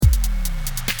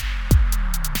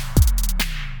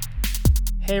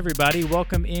Hey everybody,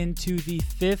 welcome into the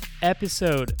 5th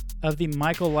episode of the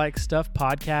Michael Like Stuff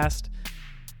podcast.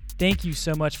 Thank you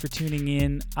so much for tuning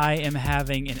in. I am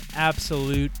having an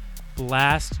absolute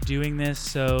blast doing this,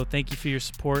 so thank you for your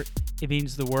support. It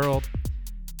means the world.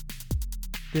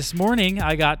 This morning,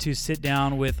 I got to sit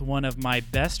down with one of my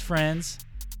best friends,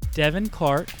 Devin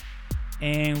Clark,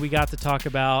 and we got to talk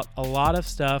about a lot of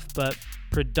stuff, but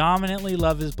predominantly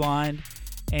Love is Blind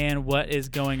and what is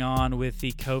going on with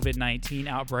the COVID-19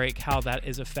 outbreak, how that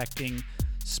is affecting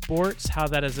sports, how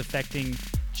that is affecting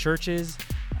churches,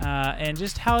 and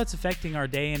just how it's affecting our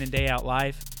day in and day out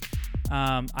life.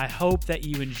 I hope that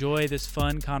you enjoy this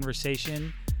fun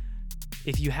conversation.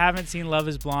 If you haven't seen Love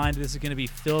is Blind, this is going to be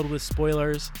filled with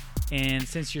spoilers. And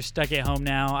since you're stuck at home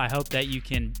now, I hope that you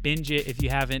can binge it if you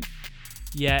haven't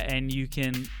yet, and you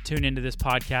can tune into this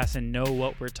podcast and know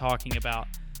what we're talking about.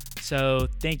 So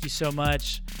thank you so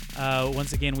much.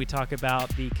 Once again, we talk about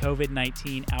the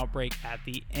COVID-19 outbreak at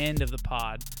the end of the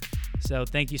pod. So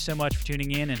thank you so much for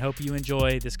tuning in and hope you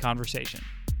enjoy this conversation.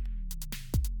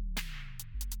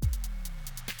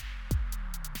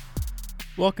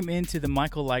 Welcome into the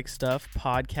Michael Like Stuff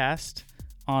podcast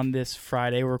on this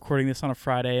Friday. We're recording this on a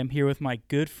Friday. I'm here with my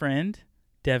good friend,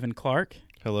 Devin Clark.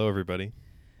 Hello, everybody.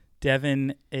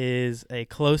 Devin is a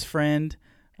close friend,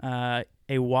 a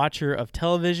watcher of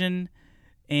television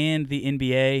and the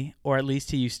NBA, or at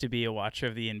least he used to be a watcher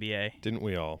of the NBA. Didn't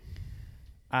we all?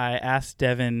 I asked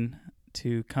Devin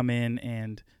to come in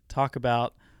and talk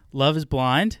about Love is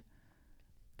Blind,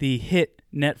 the hit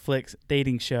Netflix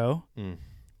dating show.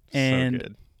 And so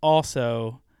good.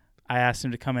 Also, I asked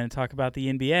him to come in and talk about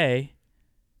the NBA,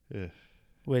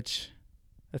 which,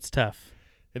 that's tough.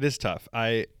 It is tough.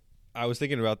 I was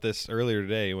thinking about this earlier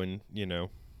today when,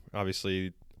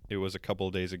 obviously it was a couple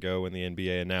of days ago when the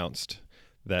NBA announced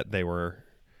that they were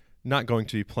not going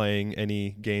to be playing any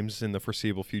games in the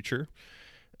foreseeable future.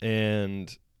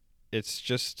 And it's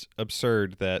just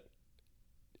absurd that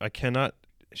I cannot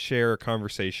share a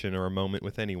conversation or a moment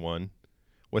with anyone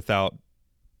without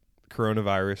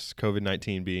coronavirus,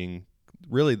 COVID-19 being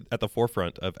really at the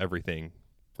forefront of everything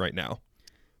right now.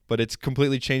 But it's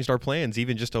completely changed our plans,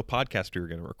 even just a podcast we were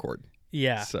going to record.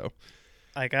 Yeah. So,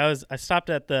 I stopped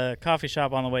at the coffee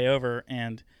shop on the way over,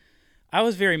 and I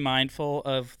was very mindful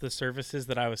of the surfaces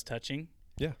that I was touching.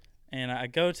 Yeah. And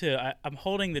I'm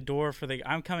holding the door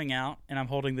I'm coming out, and I'm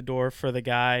holding the door for the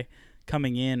guy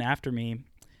coming in after me.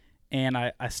 And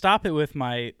I stop it with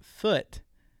my foot.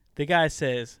 The guy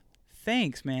says,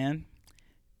 "Thanks, man,"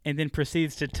 and then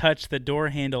proceeds to touch the door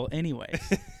handle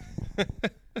anyways.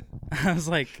 I was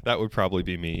like... That would probably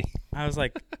be me. I was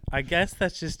like, I guess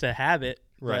that's just a habit.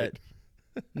 Right.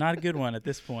 But not a good one at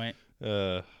this point.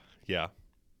 Yeah.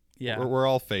 Yeah. We're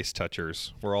all face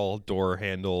touchers. We're all door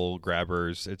handle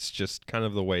grabbers. It's just kind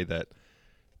of the way that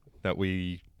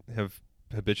we have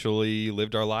habitually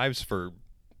lived our lives for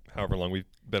however long we've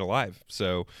been alive.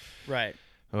 So... Right.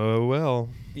 Oh, well.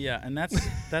 Yeah, and that's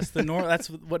that's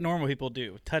what normal people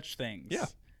do. Touch things. Yeah.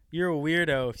 You're a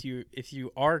weirdo if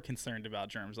you are concerned about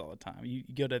germs all the time. You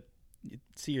go to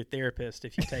see your therapist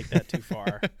if you take that too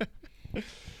far.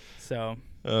 So.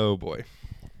 Oh boy.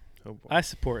 I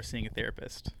support seeing a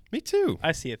therapist. Me too.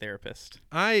 I see a therapist.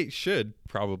 I should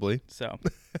probably. So.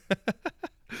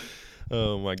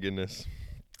 Oh my goodness.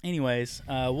 Anyways,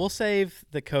 we'll save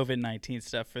the COVID-19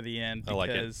 stuff for the end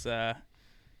because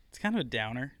it's kind of a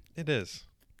downer. It is.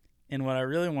 And what I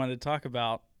really wanted to talk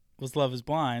about was Love is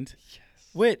Blind. Yes.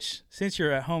 Which, since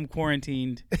you're at home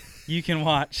quarantined, you can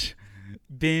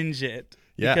binge it.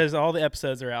 Yeah. Because all the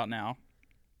episodes are out now.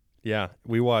 Yeah.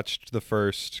 We watched the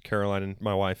first, Caroline and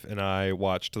my wife and I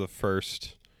watched the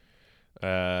first,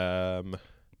 what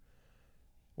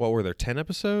were there, 10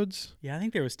 episodes? Yeah, I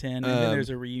think there was 10. And then there's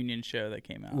a reunion show that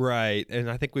came out. Right.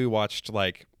 And I think we watched,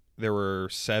 there were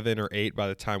 7 or 8 by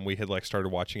the time we had, started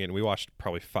watching it. And we watched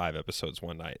probably 5 episodes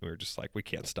one night. And we were just like, we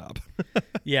can't stop.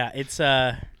 Yeah, it's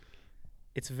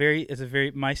a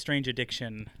very My Strange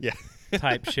Addiction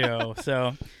type show.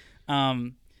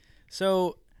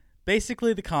 So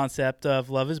basically the concept of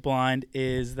Love is Blind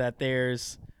is that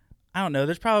there's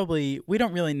probably, we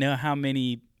don't really know how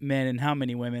many men and how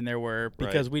many women there were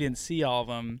because we didn't see all of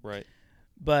them. Right.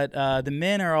 But the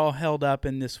men are all held up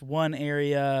in this one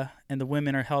area and the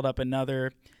women are held up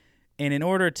another. And in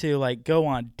order to go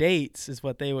on dates is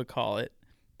what they would call it,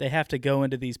 they have to go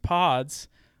into these pods,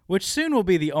 which soon will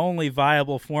be the only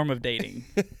viable form of dating.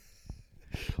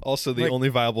 Also the only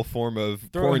viable form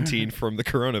of quarantine from the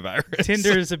coronavirus.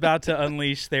 Tinder is about to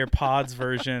unleash their pods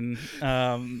version.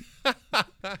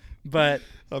 But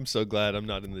I'm so glad I'm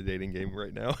not in the dating game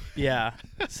right now. Yeah.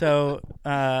 So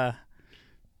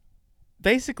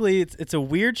basically it's a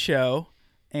weird show,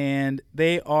 and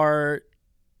they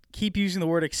keep using the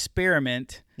word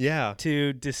experiment Yeah.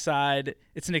 to decide.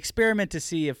 It's an experiment to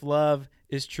see if love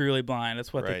is truly blind.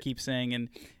 That's what they Right. keep saying.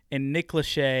 And Nick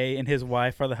Lachey and his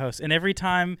wife are the hosts. And every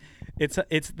time it's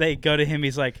they go to him,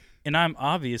 he's like, and I'm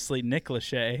obviously Nick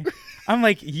Lachey. I'm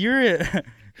like, you're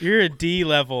a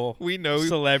D-level We know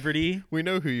celebrity. we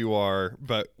know who you are,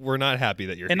 but we're not happy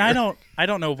that you're And here. I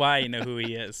don't know why you know who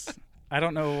he is. I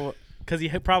don't know, because he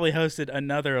probably hosted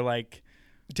another like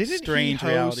strange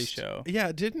reality show.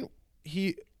 Yeah, didn't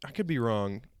he? I could be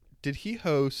wrong. Did he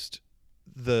host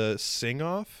the Sing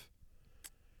Off,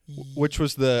 which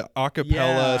was the a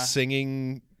cappella Yeah.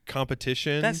 singing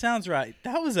competition? That sounds right.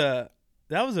 That was a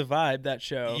vibe, that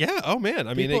show. Yeah. Oh man.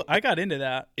 I mean, I got into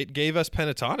that. it gave us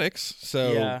Pentatonics.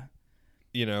 So Yeah.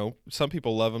 you know, some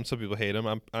people love them, some people hate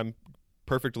them. I'm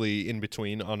perfectly in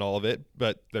between on all of it,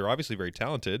 but they're obviously very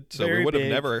talented. So Very we would have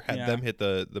big, never had yeah. them hit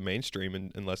the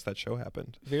mainstream unless that show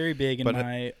happened. Very big in But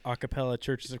my a cappella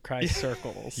Churches of Christ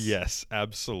circles. Yes,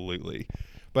 absolutely.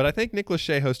 But I think Nick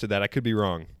Lachey hosted that. I could be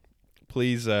wrong.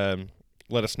 Please let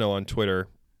us know on Twitter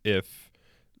if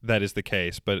that is the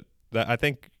case. But I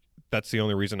think that's the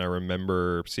only reason I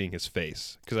remember seeing his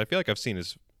face, because I feel like I've seen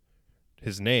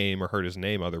his name or heard his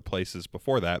name other places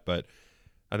before that. But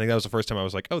I think that was the first time I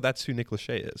was like, oh, that's who Nick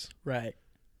Lachey is. Right.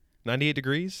 98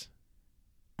 Degrees?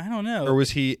 I don't know. Or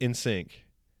was he In Sync?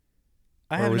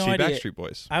 I Or have was no he idea. Backstreet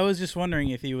Boys? I was just wondering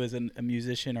if he was a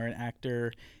musician or an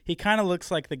actor. He kind of looks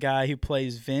like the guy who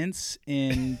plays Vince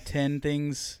in 10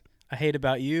 Things I Hate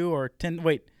About You, or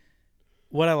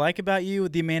What I Like About You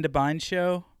with the Amanda Bynes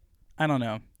show. I don't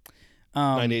know.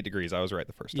 98 Degrees. I was right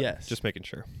the first time. yes. Just making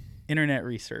sure. Internet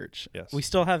research. Yes. We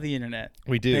still have the internet.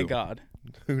 We do. Thank God.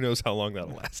 Who knows how long that'll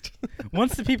last?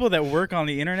 Once the people that work on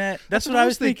the internet, that's what I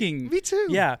was thinking. Me too.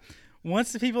 Yeah.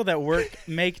 Once the people that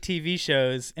make TV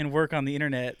shows and work on the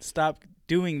internet stop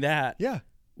doing that, Yeah.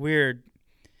 weird.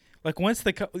 Like once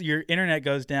your internet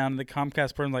goes down, the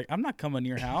Comcast person's like, I'm not coming to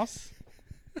your house.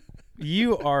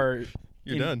 You are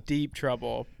You're in done. deep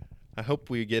trouble. I hope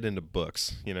we get into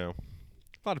books, you know.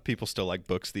 A lot of people still like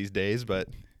books these days, but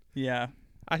Yeah.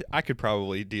 I could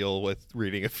probably deal with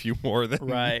reading a few more than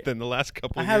Right. than the last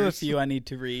couple I years. have a few I need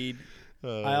to read.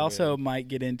 Oh, I also man. might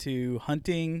get into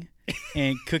hunting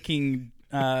and cooking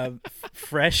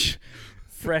fresh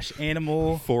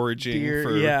animal foraging deer,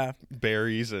 for yeah,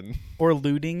 berries and or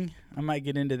looting. I might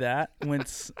get into that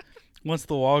once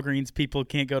the Walgreens people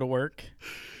can't go to work.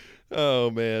 oh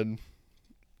man.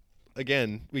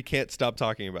 Again, we can't stop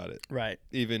talking about it, Right.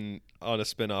 even on a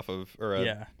spin-off of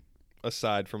Yeah.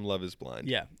 aside from Love is Blind.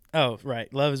 Yeah. Oh,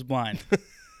 right. Love is Blind.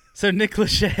 So Nick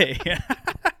Lachey.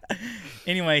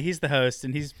 Anyway, he's the host,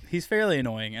 and he's fairly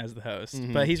annoying as the host,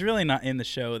 Mhm. but he's really not in the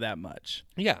show that much.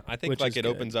 Yeah, I think Which like is it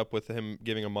good. opens up with him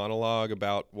giving a monologue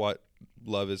about what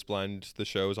Love is Blind the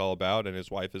show is all about, and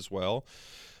his wife as well.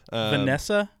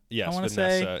 Vanessa? Yes, I wanna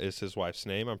Vanessa is his wife's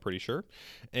name, I'm pretty sure.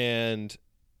 And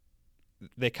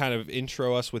they kind of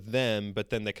intro us with them, but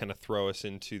then they kind of throw us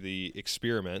into the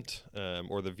experiment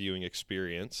or the viewing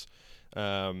experience.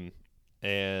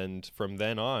 And from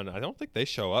then on, I don't think they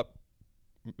show up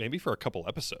maybe for a couple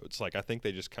episodes. Like, I think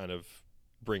they just kind of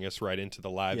bring us right into the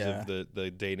lives Yeah. of the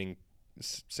dating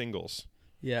singles.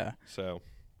 Yeah. So,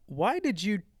 Why did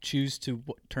you choose to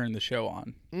turn the show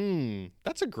on?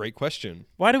 that's a great question.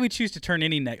 Why do we choose to turn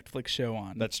any Netflix show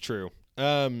on? That's true.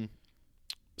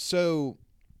 So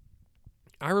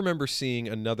I remember seeing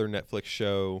another Netflix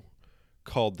show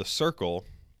called The Circle,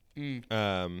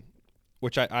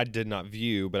 which I did not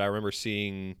view, but I remember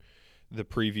seeing the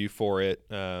preview for it.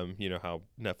 You know how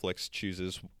Netflix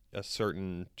chooses a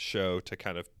certain show to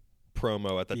kind of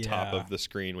promo at the top Yeah. of the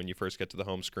screen when you first get to the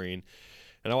home screen.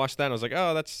 And I watched that and I was like,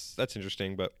 oh, that's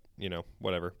interesting, but you know,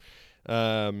 whatever.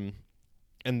 And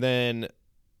then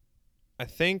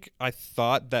I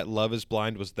thought that Love is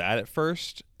Blind was that at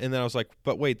first, and then I was like,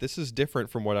 but wait, this is different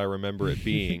from what I remember it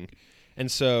being.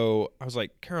 And so I was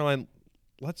like, Caroline,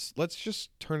 let's just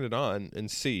turn it on and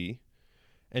see.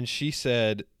 And she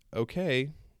said, okay,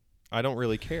 I don't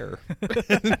really care.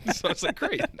 So I was like,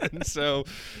 great. And so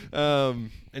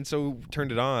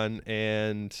turned it on,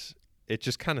 and it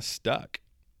just kind of stuck.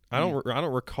 I don't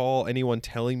recall anyone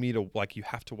telling me to, like, you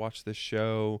have to watch this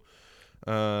show.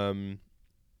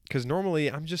 Because normally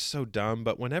I'm just so dumb,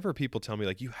 but whenever people tell me,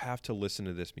 like, you have to listen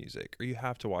to this music or you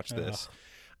have to watch this,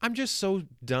 I'm just so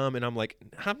dumb, and I'm like,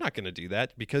 I'm not going to do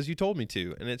that because you told me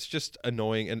to, and it's just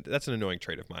annoying, and that's an annoying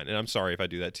trait of mine, and I'm sorry if I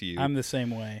do that to you. I'm the same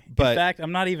way. But- in fact,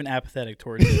 I'm not even apathetic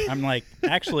towards it. I'm like,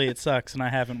 actually, it sucks, and I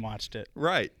haven't watched it.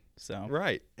 Right. So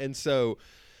Right. And so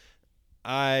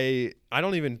I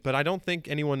don't think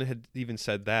anyone had even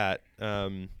said that.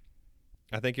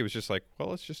 I think it was just like, well,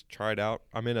 let's just try it out.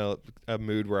 I'm in a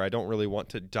mood where I don't really want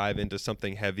to dive into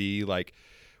something heavy. Like,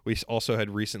 we also had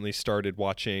recently started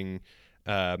watching,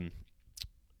 oh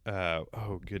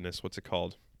goodness, what's it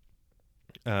called?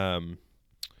 Chernobyl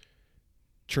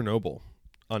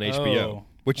on HBO,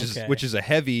 which is a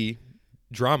heavy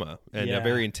drama and a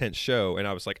very intense show. And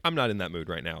I was like, I'm not in that mood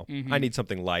right now. I need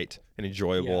something light and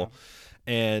enjoyable. Yeah.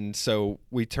 And so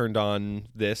we turned on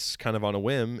this kind of on a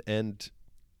whim, and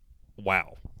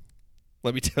wow,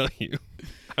 let me tell you,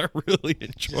 I really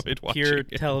enjoyed watching pure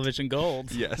it. Television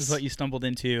gold. Yes. Is what you stumbled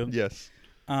into. Yes.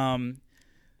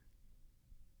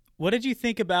 What did you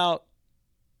think about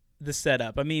the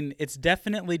setup? I mean, it's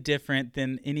definitely different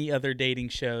than any other dating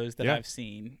shows that I've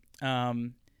seen.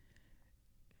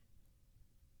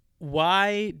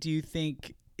 Why do you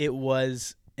think it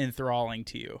was enthralling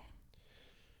to you?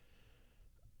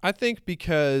 I think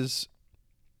because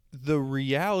the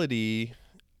reality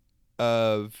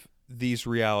of these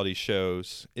reality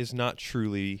shows is not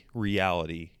truly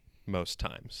reality most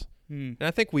times. And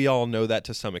I think we all know that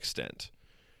to some extent.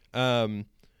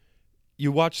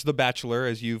 You watch The Bachelor,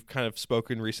 as you've kind of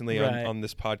spoken recently on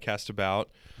this podcast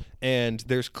about, and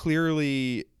there's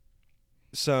clearly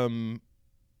some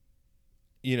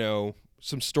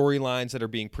storylines that are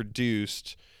being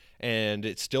produced, and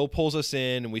it still pulls us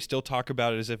in, and we still talk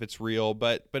about it as if it's real.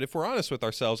 But if we're honest with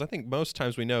ourselves, I think most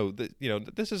times we know that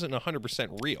that this isn't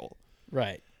 100% real.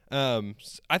 Right.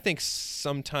 I think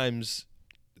sometimes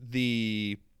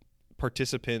the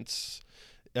participants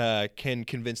can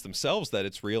convince themselves that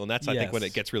it's real, and that's I think when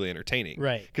it gets really entertaining,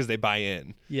 right? Because they buy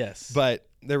in. Yes. But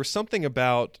there was something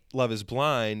about Love Is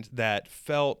Blind that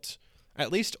felt,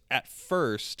 at least at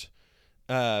first,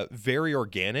 very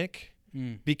organic.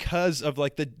 Because of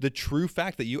like the true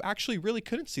fact that you actually really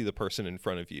couldn't see the person in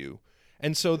front of you.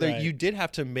 And so you did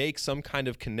have to make some kind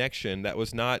of connection that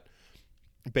was not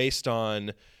based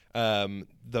on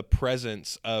the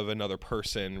presence of another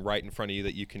person right in front of you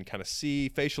that you can kind of see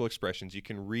facial expressions, you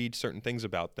can read certain things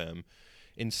about them.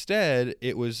 Instead,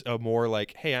 it was a more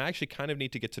like, hey, I actually kind of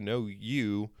need to get to know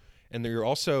you. And there are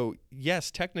also, yes,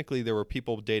 technically there were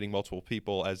people dating multiple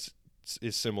people, as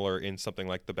is similar in something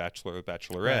like The Bachelor or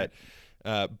Bachelorette.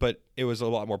 But it was a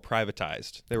lot more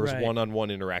privatized. There was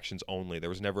one-on-one interactions only. There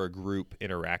was never a group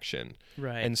interaction.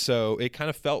 Right. And so it kind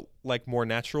of felt like more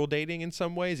natural dating in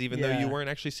some ways, even though you weren't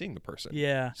actually seeing the person.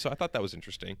 Yeah. So I thought that was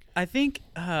interesting. I think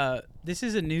this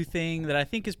is a new thing that I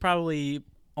think is probably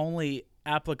only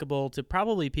applicable to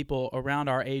probably people around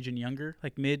our age and younger,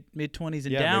 like mid-20s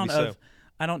and down. Maybe so.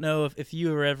 I don't know if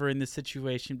you were ever in this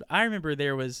situation, but I remember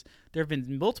there have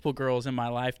been multiple girls in my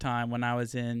lifetime when I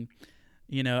was in,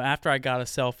 after I got a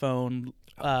cell phone,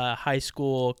 high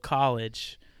school,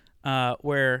 college,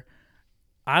 where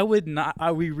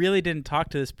we really didn't talk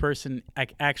to this person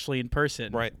actually in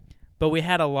person. Right. But we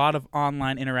had a lot of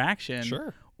online interaction.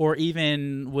 Sure. Or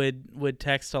even would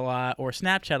text a lot or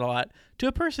Snapchat a lot to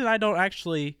a person I don't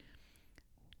actually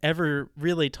ever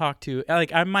really talk to.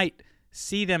 Like, I might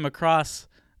see them across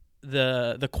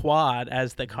the quad,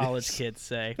 as the college kids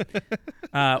say.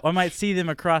 I might see them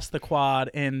across the quad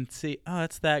and see, oh,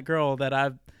 it's that girl that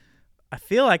I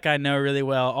feel like I know really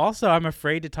well. Also, I'm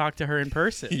afraid to talk to her in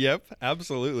person. Yep,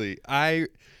 absolutely. I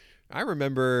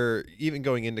remember even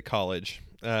going into college,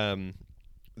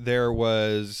 there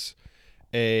was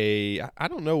I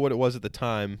don't know what it was at the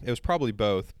time. It was probably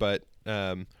both, but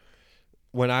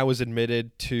when I was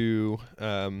admitted to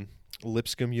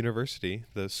Lipscomb University,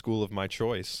 the school of my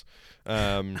choice,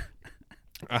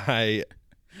 I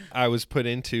was put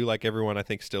into, like everyone I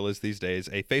think still is these days,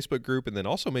 a Facebook group, and then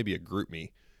also maybe a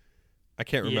GroupMe. I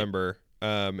can't remember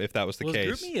if that was the case.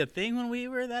 Was GroupMe a thing when we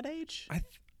were that age?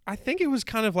 I think it was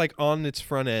kind of like on its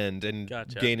front end and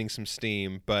gaining some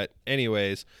steam. But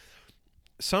anyways,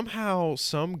 somehow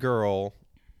some girl,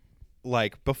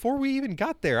 like before we even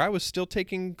got there, I was still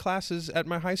taking classes at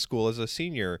my high school as a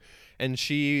senior, and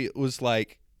she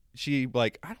like,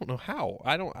 I don't know how.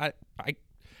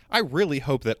 I really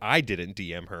hope that I didn't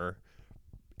DM her.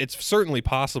 It's certainly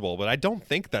possible, but I don't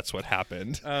think that's what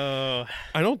happened. Oh.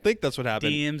 I don't think that's what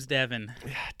happened. DM's Devin.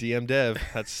 Yeah, DM Dev.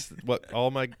 That's what all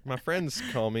my friends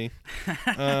call me.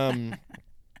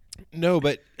 No,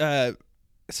 but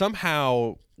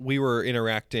somehow we were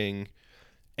interacting,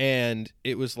 and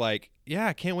it was like, yeah,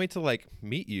 I can't wait to like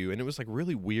meet you. And it was like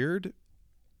really weird.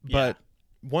 But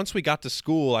once we got to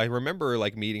school, I remember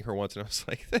like meeting her once, and I was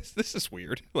like, this is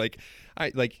weird.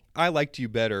 I liked you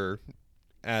better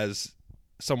as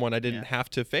someone I didn't have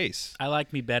to face. I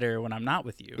like me better when I'm not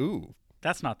with you. Ooh.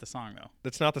 That's not the song, though.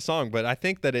 That's not the song, but I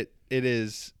think that it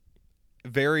is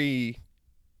very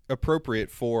appropriate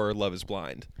for Love is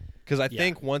Blind. Because I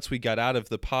think once we got out of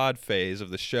the pod phase of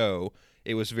the show,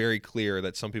 it was very clear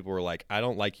that some people were like, I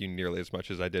don't like you nearly as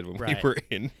much as I did when we were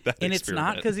in that And experiment. it's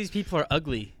not because these people are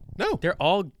ugly. No. They're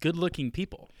all good-looking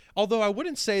people. Although I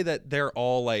wouldn't say that they're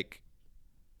all like,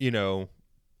 you know,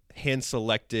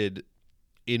 hand-selected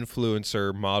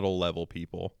influencer model level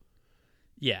people.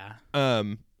 Yeah.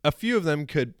 A few of them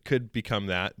could become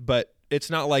that, but it's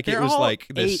not like They're it was all like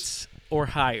this 8s or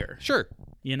higher. Sure.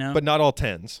 You know? But not all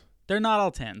 10s. They're not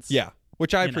all 10s. Yeah.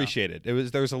 Which I You know. appreciated.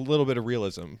 There was a little bit of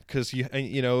realism because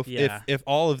if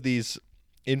all of these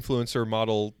influencer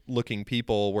model looking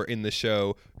people were in the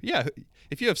show,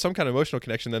 if you have some kind of emotional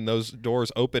connection, then those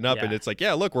doors open up and it's like,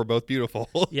 yeah, look, we're both beautiful.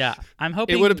 Yeah. I'm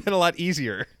hoping it would have been a lot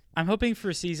easier. I'm hoping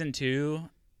for season 2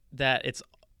 that it's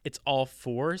all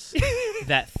 4s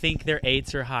that think they're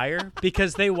 8s or higher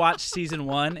because they watch season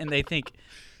 1 and they think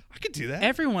I could do that.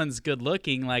 everyone's good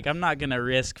looking. Like, I'm not going to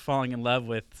risk falling in love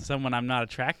with someone I'm not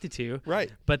attracted to.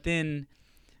 Right. But then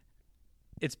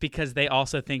it's because they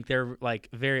also think they're like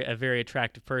a very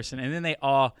attractive person. And then they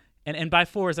all, and by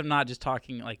 4s, I'm not just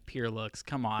talking like pure looks.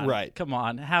 Come on. Right. Come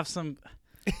on. Have some,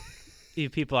 you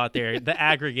people out there, the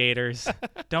aggregators.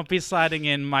 Don't be sliding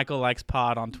in Michael Likes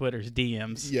Pod on Twitter's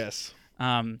DMs. Yes.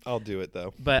 I'll do it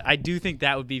though. But I do think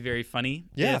that would be very funny.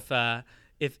 Yeah.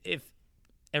 If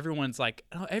everyone's like,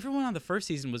 oh, everyone on the first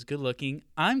season was good looking.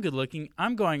 I'm good looking.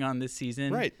 I'm going on this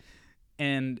season. Right.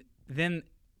 And then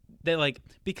they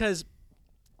because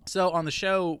so on the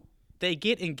show, they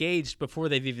get engaged before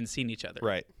they've even seen each other.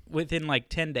 Right. Within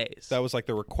 10 days. That was like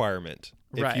the requirement.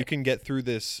 If Right. you can get through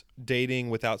this dating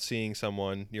without seeing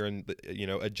someone, you're in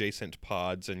the, adjacent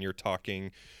pods and you're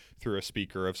talking through a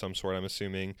speaker of some sort, I'm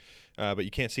assuming, but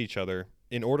you can't see each other.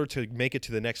 In order to make it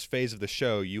to the next phase of the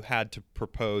show, you had to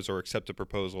propose or accept a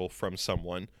proposal from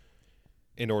someone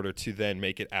in order to then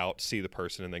make it out, see the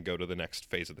person, and then go to the next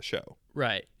phase of the show.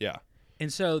 Right. Yeah.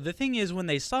 And so the thing is, when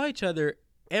they saw each other,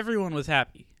 everyone was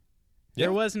happy. Yeah.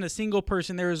 There wasn't a single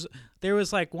person. There was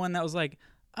one that was like,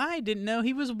 I didn't know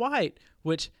he was white.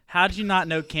 Which, how did you not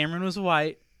know Cameron was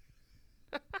white?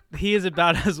 He is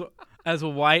about as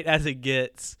white as it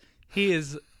gets. He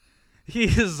is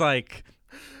like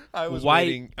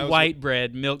white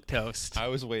bread, milk toast. I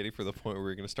was waiting for the point where we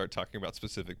were going to start talking about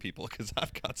specific people because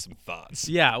I've got some thoughts.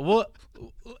 Yeah, well,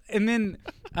 and then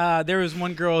there was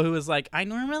one girl who was like, I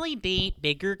normally date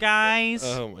bigger guys.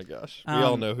 Oh my gosh, we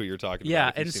all know who you're talking about. Yeah,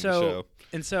 if you've and seen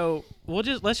the show.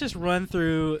 so let's just run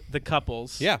through the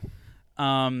couples. Yeah.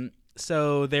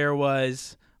 So there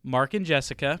was Mark and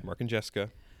Jessica,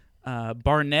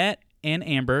 Barnett and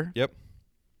Amber. Yep.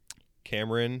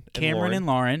 Cameron and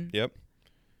Lauren. Yep.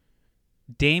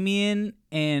 Damien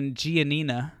and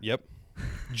Giannina. Yep.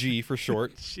 G for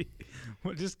short.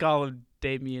 We'll just call him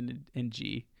Damien and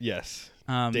G. Yes.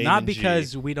 Not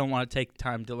because we don't want to take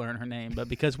time to learn her name, but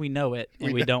because we know it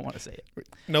and we don't want to say it.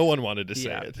 No one wanted to say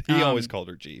Yeah. it. He always called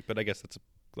her G, but I guess that's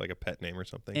like a pet name or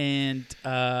something. And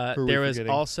we there was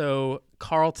forgetting? also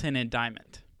Carlton and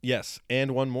Diamond. Yes,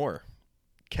 and one more.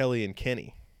 Kelly and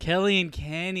Kenny. Kelly and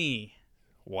Kenny.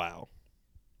 Wow.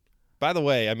 By the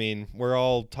way, I mean, we're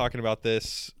all talking about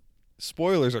this.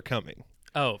 Spoilers are coming.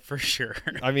 Oh, for sure.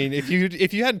 I mean, if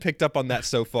you hadn't picked up on that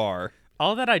so far.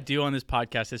 All that I do on this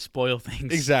podcast is spoil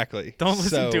things. Exactly. Don't listen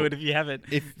So, to it if you haven't.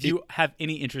 if you have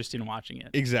any interest in watching it.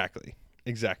 Exactly.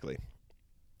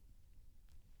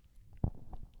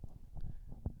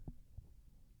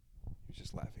 He's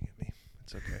just laughing at me.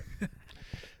 It's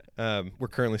okay. We're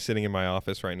currently sitting in my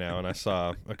office right now, and I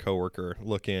saw a coworker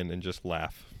look in and just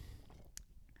laugh.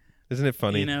 Isn't it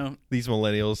funny? These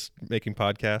millennials making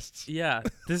podcasts. Yeah,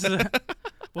 this is.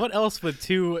 What else would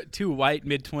two white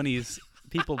mid-20s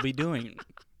people be doing?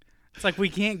 It's like we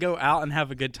can't go out and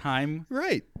have a good time.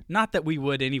 Right. Not that we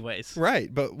would, anyways.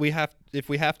 Right, but if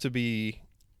we have to be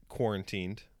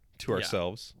quarantined to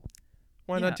ourselves,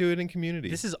 why not do it in community?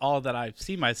 This is all that I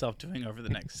see myself doing over the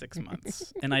next 6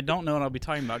 months, and I don't know what I'll be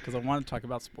talking about because I want to talk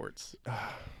about sports.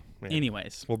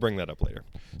 Anyways, we'll bring that up later.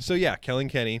 So yeah, Kelly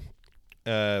and Kenny.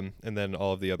 And then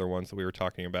all of the other ones that we were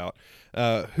talking about.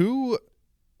 What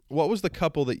was the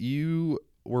couple that you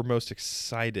were most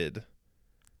excited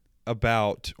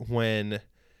about when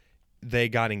they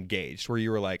got engaged, where you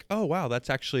were like, oh, wow,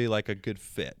 that's actually like a good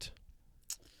fit?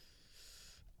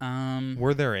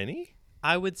 Were there any?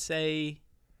 I would say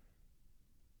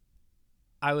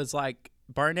I was like,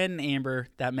 Barnett and Amber,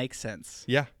 that makes sense.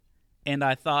 Yeah. And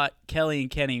I thought Kelly and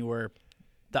Kenny were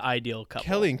the ideal couple.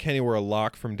 Kelly and Kenny were a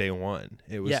lock from day one.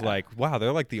 It was like, wow,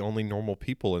 they're like the only normal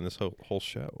people in this whole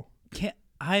show.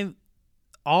 I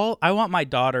want my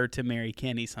daughter to marry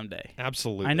Kenny someday.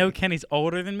 Absolutely. I know Kenny's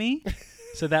older than me,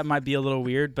 so that might be a little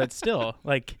weird, but still,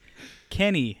 like,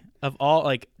 Kenny, of all,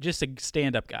 like, just a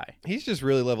stand-up guy. He's just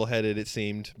really level-headed, it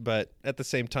seemed, but at the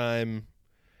same time,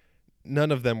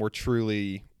 none of them were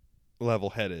truly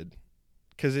level-headed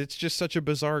because it's just such a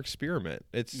bizarre experiment.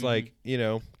 It's like, you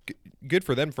know, good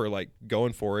for them for, like,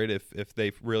 going for it if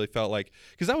they really felt like,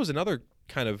 because that was another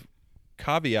kind of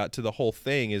caveat to the whole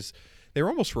thing, is they were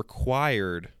almost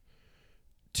required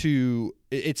to,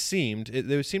 it seemed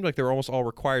like they were almost all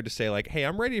required to say, like, hey,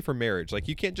 I'm ready for marriage. Like,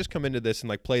 you can't just come into this and,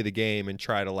 like, play the game and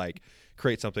try to, like,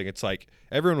 create something. It's like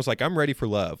everyone was like, I'm ready for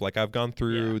love. Like, I've gone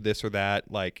through this or that.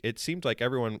 Like, it seemed like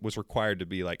everyone was required to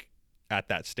be, like, at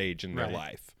that stage in their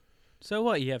life. So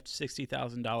what? You have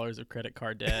 $60,000 of credit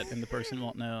card debt, and the person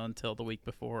won't know until the week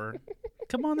before.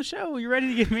 Come on the show. You're ready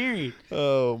to get married.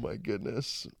 Oh my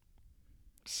goodness.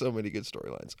 So many good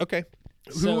storylines. Okay.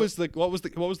 So, what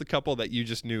was the couple that you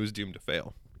just knew was doomed to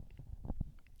fail?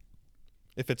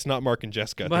 If it's not Mark and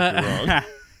Jessica, I think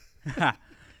you're wrong.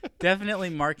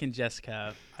 Definitely Mark and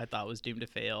Jessica, I thought was doomed to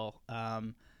fail.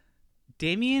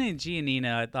 Damian and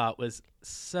Giannina, I thought was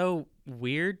so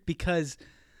weird because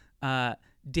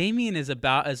Damian is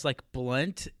about as, like,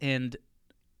 blunt and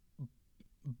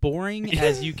boring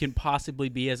as you can possibly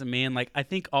be as a man. Like, I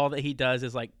think all that he does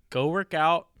is, like, go work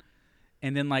out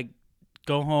and then, like,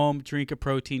 go home, drink a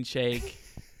protein shake,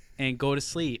 and go to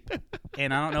sleep.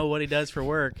 And I don't know what he does for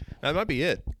work. That might be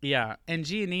it. Yeah. And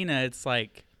Giannina, it's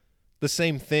like the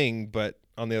same thing, but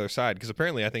on the other side, because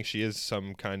apparently I think she is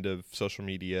some kind of social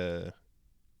media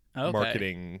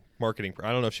marketing.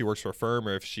 I don't know if she works for a firm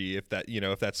or if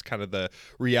that's kind of the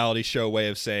reality show way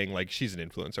of saying, like, she's an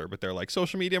influencer, but they're like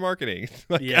social media marketing.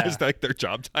 Like, as like their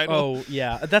job title. Oh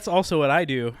yeah, that's also what I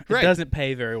do. It doesn't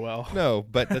pay very well. No,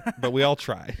 but we all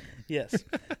try. Yes.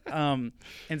 And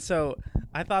so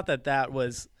I thought that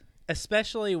was,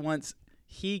 especially once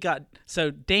he got,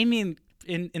 so Damian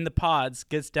in the pods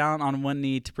gets down on one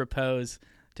knee to propose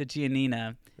to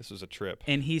Giannina. This was a trip.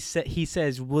 And he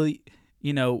says, will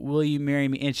you marry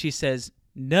me? And she says,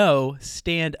 no,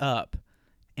 stand up.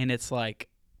 And it's like,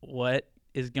 what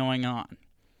is going on?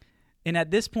 And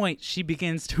at this point, she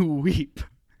begins to weep.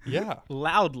 Yeah.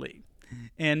 Loudly.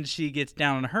 And she gets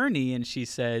down on her knee and she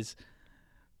says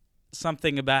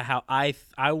something about how I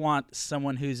want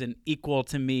someone who's an equal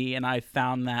to me, and I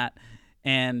found that,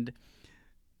 and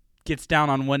gets down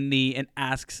on one knee and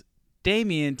asks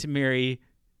Damian to marry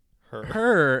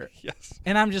her. Yes.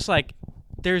 And I'm just like,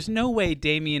 there's no way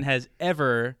Damian has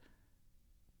ever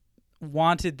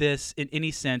wanted this in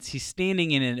any sense. He's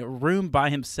standing in a room by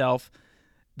himself.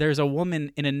 There's a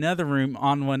woman in another room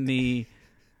on one knee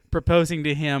proposing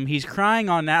to him. He's crying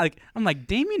on that. Like, I'm like,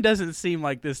 Damian doesn't seem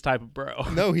like this type of bro.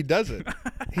 No, he doesn't.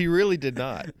 He really did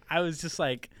not. I was just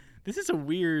like, this is a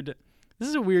weird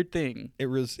thing. It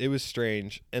was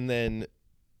strange. And then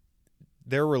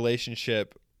their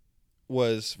relationship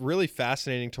was really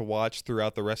fascinating to watch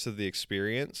throughout the rest of the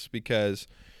experience because,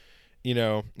 you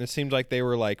know, it seemed like they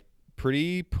were, like,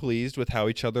 pretty pleased with how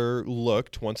each other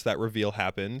looked once that reveal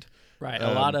happened. Right.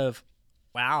 A lot of,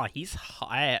 wow, he's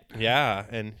hot. Yeah.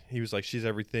 And he was like, she's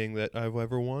everything that I've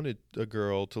ever wanted a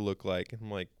girl to look like. And I'm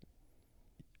like,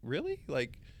 really?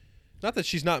 Like, not that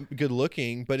she's not good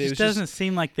looking, but it just doesn't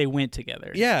seem like they went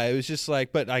together. Yeah. It was just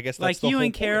like, but I guess that's like the you whole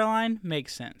and point. Caroline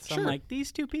makes sense. Sure. I'm like,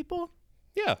 these two people,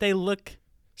 yeah, they look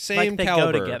same like they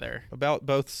caliber, go together. About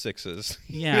both sixes.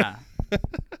 Yeah.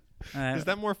 Is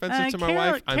that more offensive to my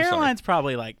wife? I'm Caroline's sorry.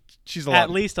 Probably like she's a at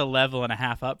lot. least a level and a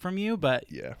half up from you, but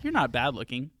yeah, you're not bad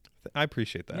looking. I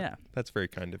appreciate that. Yeah. That's very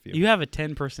kind of you. You have a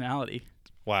 10 personality.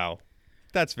 Wow.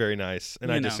 That's very nice.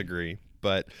 And I disagree.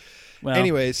 But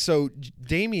anyways, so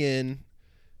Damian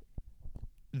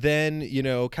then, you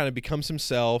know, kind of becomes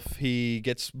himself. He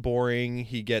gets boring.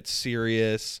 He gets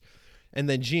serious. And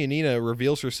then Giannina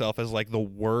reveals herself as, like, the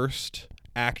worst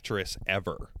actress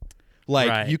ever.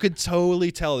 Like, you could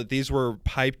totally tell that these were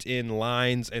piped in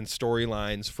lines and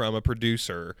storylines from a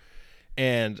producer.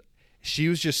 And she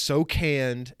was just so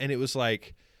canned. And it was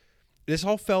like, this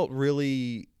all felt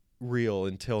really real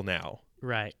until now.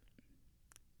 Right.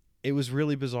 It was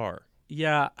really bizarre.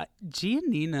 Yeah.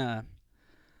 Giannina,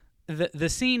 the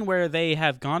scene where they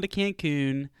have gone to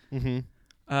Cancun,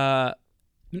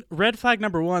 red flag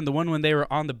number one, the one when they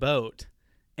were on the boat,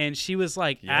 and she was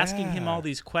like asking him all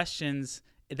these questions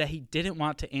that he didn't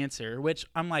want to answer, which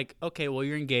I'm like, okay, well,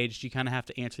 you're engaged. You kind of have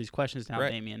to answer these questions now,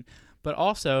 Damian. But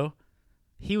also,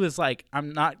 he was like,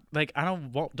 I'm not, like, I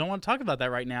don't want to talk about that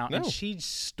right now. No. And she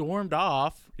stormed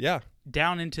off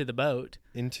down into the boat.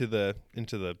 Into the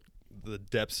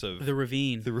depths of the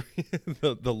ravine.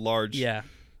 The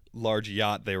large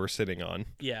yacht they were sitting on.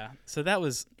 Yeah. So that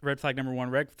was red flag number one.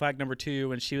 Red flag number two,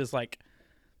 when she was like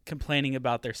complaining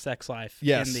about their sex life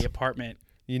Yes. in the apartment.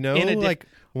 You know, In a like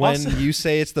when also- you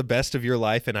say it's the best of your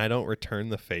life and I don't return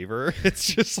the favor,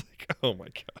 it's just like, oh my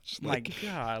gosh. My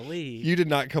golly. You did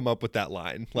not come up with that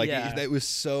line. Like Yeah. that was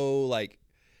so like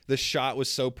the shot was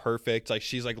so perfect. Like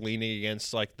she's like leaning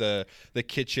against like the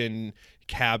kitchen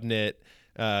cabinet,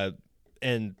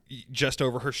 and just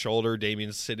over her shoulder,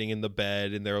 Damien's sitting in the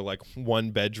bed in their like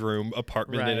 1-bedroom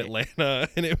apartment in Right. Atlanta,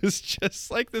 and it was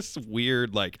just like this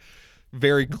weird, like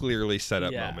very clearly set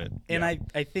up moment. And Yeah.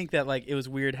 I think that like it was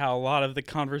weird how a lot of the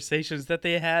conversations that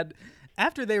they had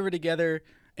after they were together,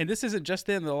 and this isn't just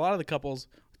them, but a lot of the couples,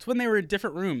 it's when they were in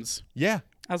different rooms. Yeah.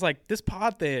 I was like, this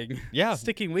pod thing, Yeah.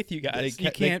 sticking with you guys. They You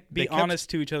kept- they- can't they be kept- honest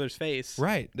to each other's face.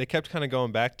 Right. They kept kind of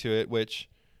going back to it, which,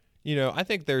 you know, I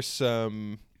think there's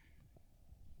some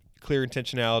clear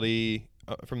intentionality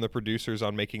from the producers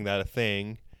on making that a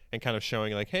thing and kind of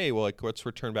showing like, hey, well, like let's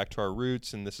return back to our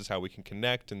roots and this is how we can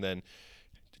connect, and then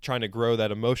trying to grow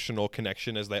that emotional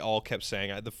connection as they all kept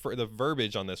saying. The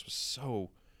verbiage on this was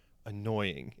so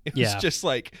annoying. It was Yeah. just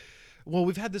like, well,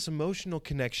 we've had this emotional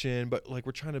connection, but like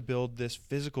we're trying to build this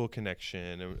physical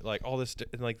connection and like all this,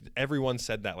 and like everyone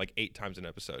said that like 8 times an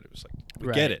episode. It was like, we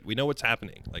Right. get it. We know what's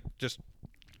happening. Like just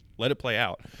let it play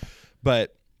out.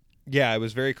 But yeah, it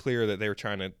was very clear that they were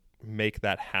trying to make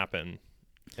that happen.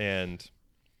 And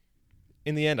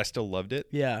in the end, I still loved it.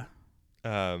 Yeah.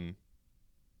 I'm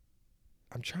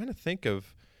trying to think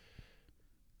of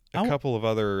I a couple of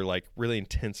other like really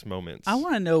intense moments. I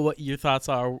want to know what your thoughts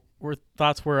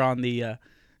were on the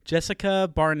Jessica,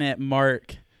 Barnett,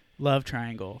 Mark love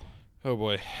triangle. Oh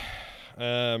boy.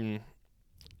 You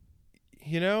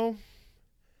know,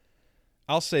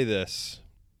 I'll say this.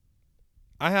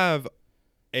 I have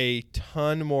a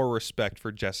ton more respect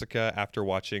for Jessica after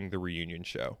watching the reunion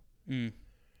show. Mm.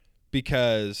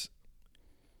 Because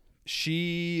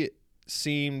she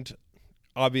seemed,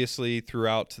 obviously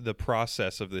throughout the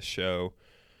process of this show,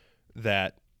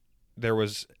 that there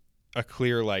was a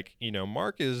clear, like, you know,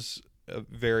 Mark is a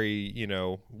very, you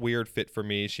know, weird fit for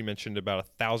me. She mentioned about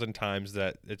 1,000 times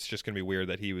that it's just going to be weird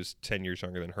that he was 10 years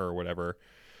younger than her or whatever.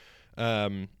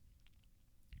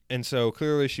 And so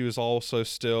clearly she was also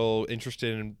still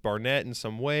interested in Barnett in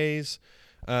some ways.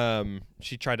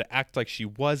 She tried to act like she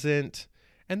wasn't,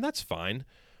 and that's fine.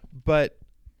 But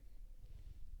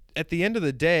at the end of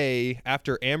the day,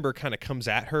 after Amber kind of comes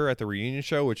at her at the reunion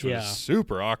show, which was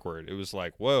super awkward, it was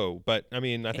like, whoa. But, I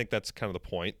mean, I think that's kind of the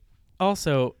point.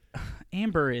 Also,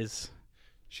 Amber is...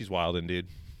 She's wildin', dude.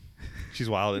 She's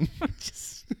wildin'.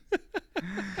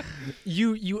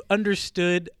 You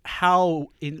understood how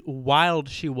wild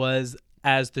she was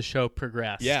as the show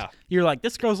progressed. Yeah. You're like,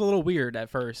 this girl's a little weird at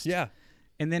first. Yeah.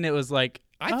 And then it was like,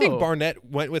 I think Barnett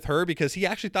went with her because he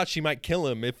actually thought she might kill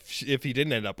him if he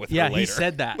didn't end up with her later. Yeah, he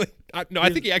said that. I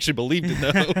think he actually believed it,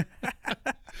 though.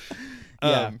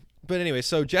 Yeah. But anyway,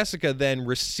 so Jessica then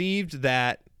received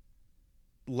that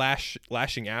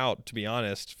lashing out, to be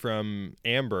honest, from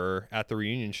Amber at the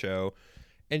reunion show.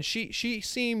 And she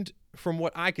seemed, from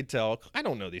what I could tell, I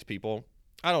don't know these people.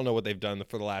 I don't know what they've done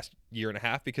for the last year and a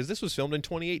half because this was filmed in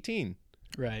 2018.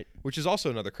 Right. Which is also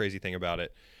another crazy thing about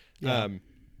it. Yeah.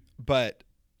 But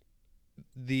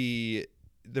the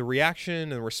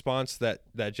reaction and response that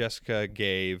Jessica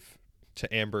gave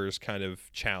to Amber's kind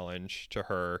of challenge to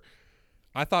her,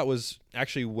 I thought was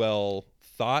actually well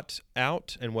thought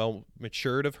out and well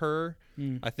matured of her.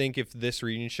 I think if this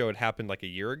reunion show had happened like a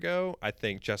year ago, I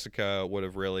think Jessica would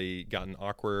have really gotten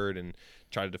awkward and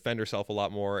tried to defend herself a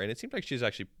lot more. And it seemed like she's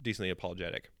actually decently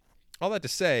apologetic. All that to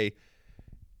say,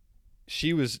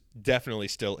 she was definitely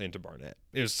still into Barnett.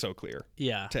 It was so clear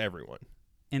to everyone.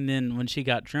 And then when she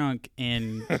got drunk,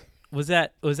 and was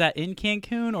that in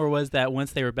Cancun or was that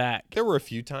once they were back? There were a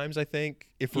few times, I think,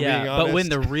 if we're being honest. But when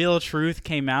the real truth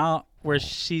came out, where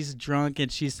she's drunk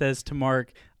and she says to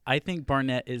Mark, I think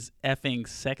Barnett is effing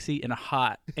sexy and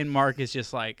hot. And Mark is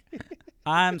just like,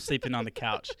 I'm sleeping on the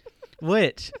couch.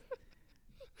 Which,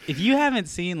 if you haven't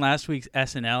seen last week's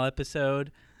SNL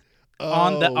episode,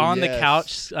 on the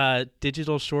couch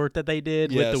digital short that they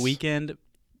did with The Weeknd,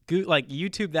 like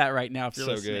YouTube that right now if you're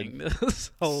listening. Good. This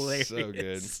is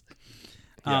hilarious.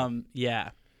 So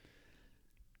good.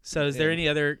 So is there any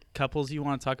other couples you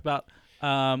want to talk about?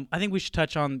 I think we should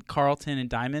touch on Carlton and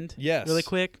Diamond really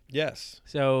quick. Yes.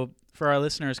 So for our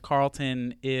listeners,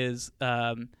 Carlton is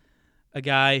a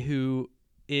guy who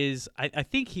is, I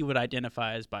think he would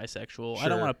identify as bisexual. Sure. I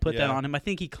don't want to put that on him. I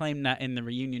think he claimed that in the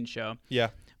reunion show. Yeah.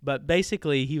 But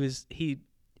basically he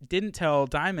didn't tell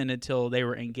Diamond until they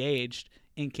were engaged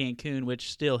in Cancun,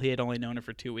 which still he had only known her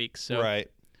for 2 weeks. So, right.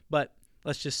 But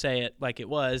let's just say it like it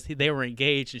was. They were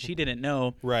engaged, and she didn't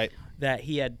know Right. that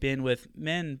he had been with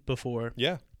men before.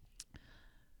 Yeah.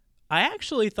 I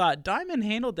actually thought Diamond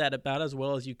handled that about as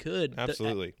well as you could.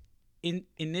 Absolutely.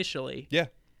 Initially. Yeah.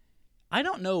 I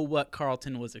don't know what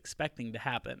Carlton was expecting to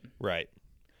happen. Right.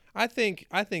 I think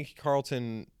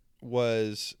Carlton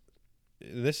was.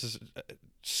 This is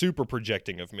super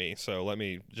projecting of me, so let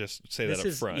me just say that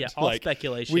up front. Yeah, all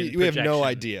speculation. We have no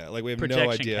idea. Like, we have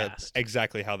no idea cast.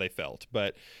 exactly how they felt,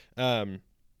 but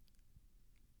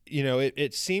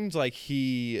it seemed like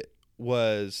he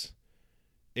was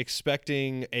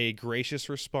expecting a gracious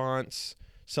response,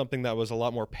 something that was a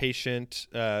lot more patient,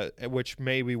 which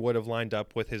maybe would have lined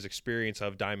up with his experience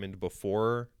of Diamond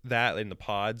before that in the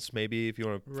pods, maybe, if you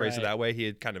want to phrase it that way. He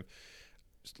had kind of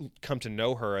come to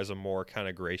know her as a more kind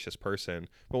of gracious person.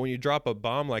 But when you drop a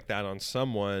bomb like that on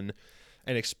someone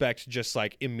and expect just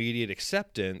like immediate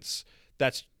acceptance,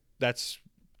 that's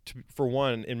for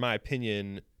one, in my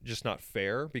opinion, just not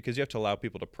fair, because you have to allow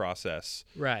people to process.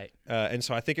 Right. And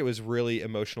so I think it was really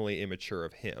emotionally immature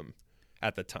of him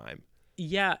at the time.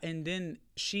 Yeah, and then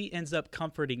she ends up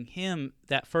comforting him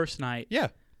that first night. Yeah.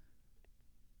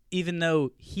 Even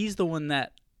though he's the one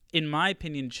that, in my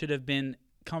opinion, should have been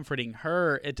comforting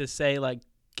her to say, like,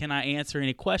 can I answer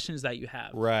any questions that you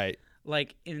have? Right.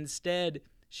 Like, instead,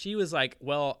 she was like,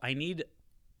 well, I need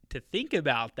to think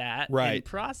about that and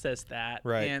process that.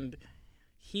 Right. And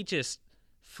he just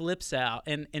flips out.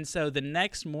 And so the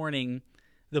next morning,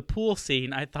 the pool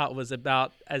scene I thought was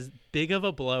about as big of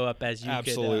a blow up as you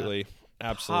Absolutely.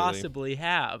 could possibly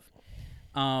have,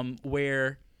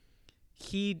 where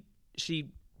she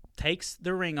takes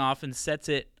the ring off and sets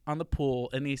it on the pool,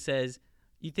 and he says,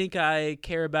 you think I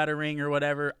care about a ring or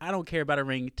whatever? I don't care about a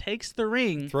ring. Takes the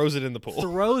ring. Throws it in the pool.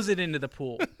 Throws it into the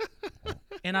pool.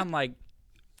 And I'm like,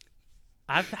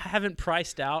 I haven't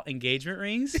priced out engagement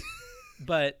rings,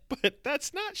 but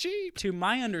that's not cheap. To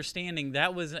my understanding,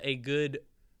 that was a good,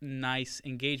 nice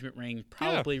engagement ring,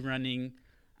 probably running,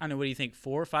 I don't know, what do you think, $4,000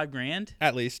 or $5,000?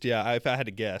 At least, yeah, if I had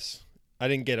to guess. I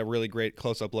didn't get a really great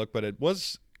close-up look, but it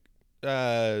was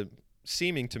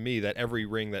seeming to me that every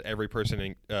ring that every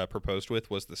person proposed with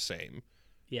was the same.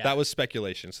 Yeah. That was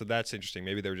speculation, so that's interesting.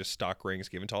 Maybe they were just stock rings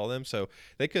given to all of them, so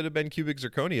they could have been cubic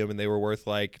zirconium and they were worth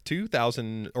like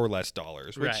 $2,000 or less,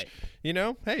 which,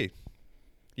 hey,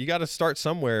 you got to start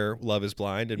somewhere, Love is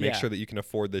Blind, and make sure that you can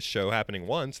afford this show happening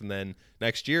once, and then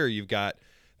next year you've got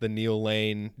the Neil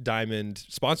Lane Diamond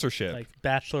sponsorship. Like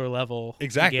bachelor level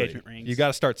engagement rings. You got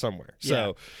to start somewhere.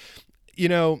 Yeah.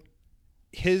 So,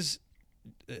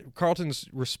 Carlton's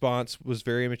response was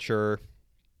very immature.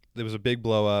 There was a big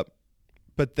blow up.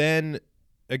 But then,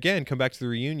 again, come back to the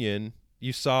reunion,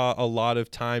 you saw a lot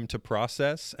of time to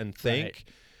process and think.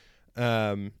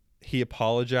 Right. He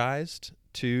apologized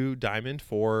to Diamond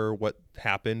for what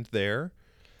happened there.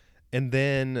 And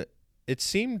then it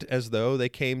seemed as though they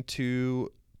came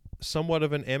to somewhat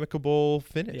of an amicable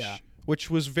finish, which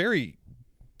was very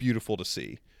beautiful to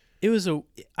see.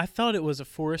 I felt it was a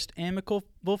forced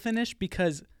amicable finish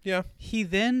because he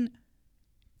then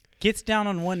gets down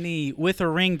on one knee with a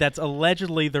ring that's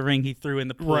allegedly the ring he threw in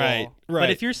the pool. Right. But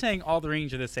if you're saying all the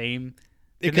rings are the same,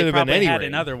 it could have been any had ring.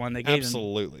 Another one they gave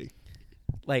Absolutely. him.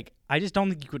 Like, I just don't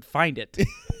think you could find it.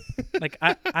 Like,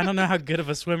 I don't know how good of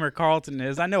a swimmer Carlton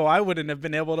is. I know I wouldn't have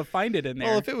been able to find it in there.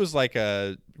 Well, if it was like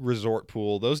a resort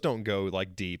pool, those don't go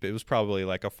like deep. It was probably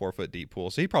like a 4-foot deep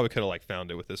pool. So he probably could have like found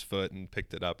it with his foot and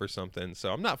picked it up or something.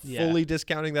 So I'm not fully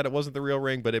discounting that it wasn't the real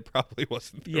ring, but it probably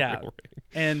wasn't the real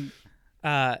ring.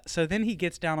 And so then he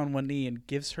gets down on one knee and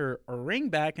gives her a ring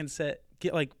back and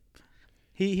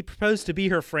he proposed to be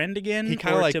her friend again. He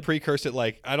kind of like precursed it,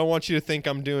 like, I don't want you to think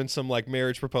I'm doing some like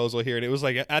marriage proposal here. And it was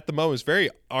like, at the moment, it was very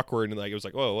awkward. And like, it was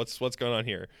like, whoa, what's going on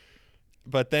here?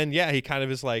 But then, he kind of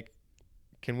is like,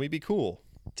 can we be cool?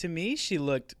 To me, she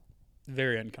looked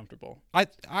very uncomfortable. I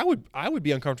would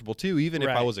be uncomfortable too, even if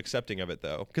I was accepting of it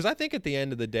though. Because I think at the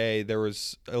end of the day, there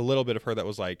was a little bit of her that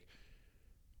was like,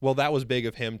 well, that was big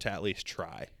of him to at least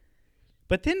try.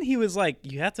 But then he was like,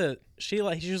 she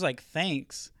was like,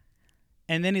 thanks.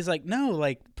 And then he's like, no,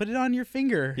 like, put it on your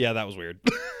finger. Yeah, that was weird.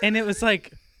 And it was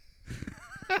like,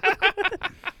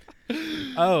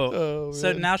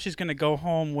 so now she's going to go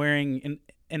home wearing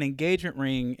an engagement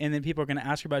ring, and then people are going to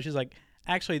ask her about it. She's like,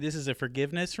 actually, this is a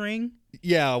forgiveness ring.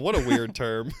 Yeah, what a weird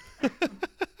term.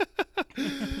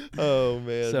 Oh,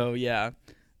 man. So, yeah.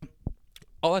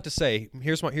 All I have to say,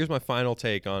 here's my final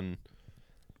take on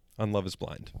Love is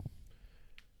Blind.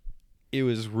 It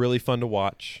was really fun to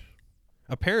watch.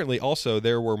 Apparently, also,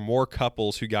 there were more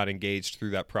couples who got engaged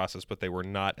through that process, but they were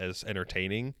not as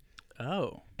entertaining.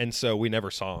 Oh. And so we never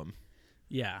saw them.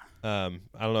 Yeah. I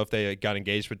don't know if they got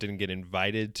engaged but didn't get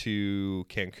invited to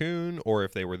Cancun, or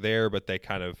if they were there but they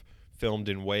kind of filmed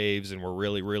in waves and were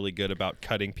really, really good about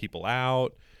cutting people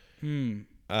out.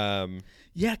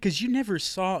 Yeah, because you never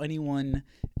saw anyone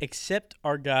except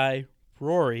our guy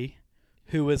Rory,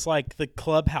 who was like the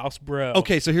clubhouse bro.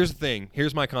 Okay, so here's the thing.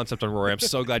 Here's my concept on Rory. I'm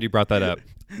so glad you brought that up.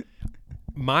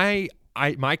 My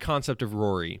concept of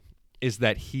Rory is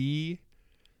that he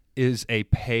is a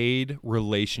paid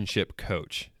relationship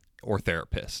coach or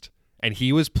therapist, and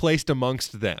he was placed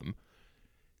amongst them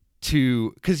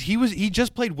because he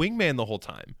just played wingman the whole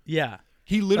time. Yeah.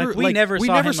 He literally we never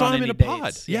saw him in a dates.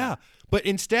 pod. Yeah. But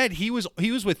instead he was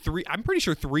with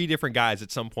three different guys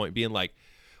at some point being like,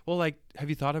 well, like, have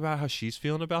you thought about how she's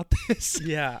feeling about this?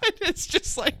 Yeah. And it's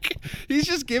just like he's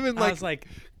just giving I was like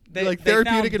they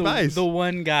therapeutic found advice. The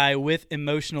one guy with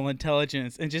emotional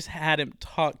intelligence and just had him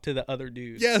talk to the other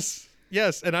dudes.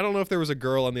 Yes, and I don't know if there was a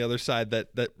girl on the other side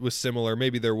that was similar.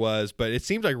 Maybe there was, but it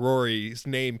seemed like Rory's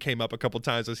name came up a couple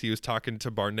times as he was talking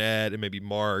to Barnett and maybe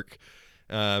Mark,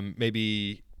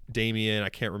 maybe Damien. I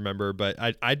can't remember, but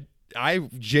I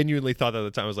genuinely thought that at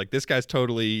the time. I was like, this guy's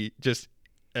totally just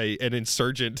an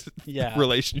insurgent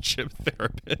relationship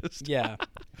therapist. Yeah.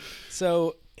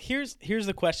 So here's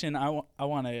the question I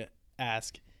want to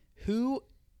ask: who,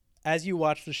 as you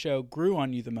watched the show, grew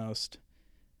on you the most?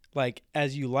 Like,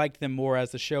 as you liked them more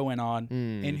as the show went on,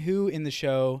 and who in the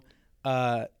show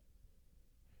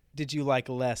did you like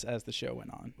less as the show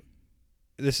went on?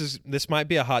 This might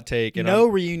be a hot take. And no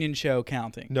reunion show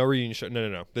counting. No reunion show.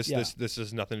 No. This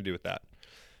has nothing to do with that.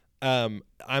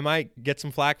 I might get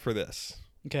some flack for this.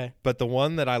 Okay. But the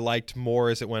one that I liked more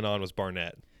as it went on was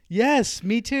Barnett. Yes,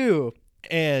 me too.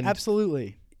 And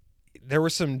absolutely. There were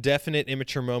some definite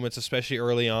immature moments, especially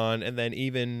early on, and then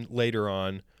even later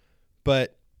on.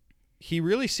 But he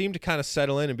really seemed to kind of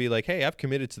settle in and be like, hey, I've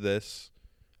committed to this.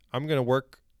 I'm going to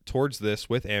work towards this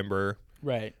with Amber.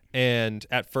 Right. And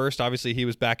at first, obviously, he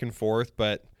was back and forth,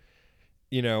 but,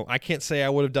 I can't say I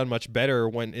would have done much better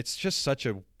when it's just such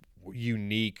a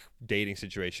unique dating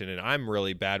situation. And I'm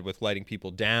really bad with letting people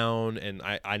down, and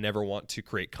I never want to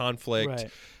create conflict.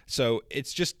 Right. So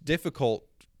it's just difficult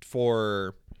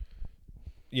for,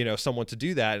 someone to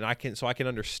do that. And I can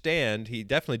understand he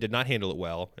definitely did not handle it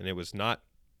well, and it was not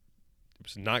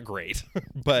great.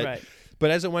 But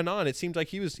as it went on, it seemed like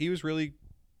he was really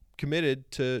committed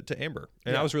to Amber,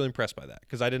 and I was really impressed by that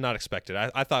because I did not expect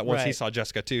it. I thought once he saw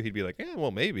Jessica too, he'd be like, yeah,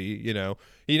 well, maybe.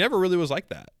 He never really was like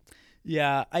that.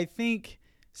 Yeah, I think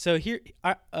so. Here,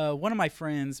 one of my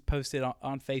friends posted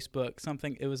on Facebook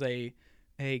something. It was a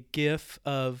GIF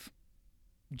of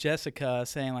Jessica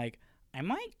saying like, "I'm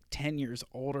like 10 years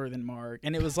older than Mark,"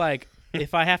 and it was like,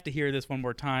 "If I have to hear this one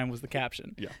more time," was the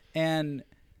caption. Yeah, and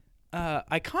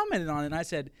I commented on it and I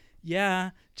said, yeah,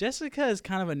 Jessica is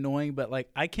kind of annoying, but like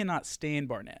I cannot stand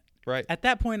Barnett. Right. At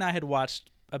that point, I had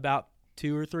watched about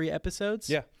 2 or 3 episodes.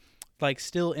 Yeah. Like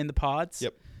still in the pods.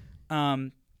 Yep.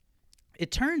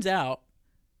 It turns out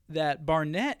that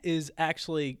Barnett is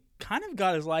actually kind of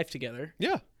got his life together.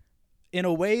 Yeah. In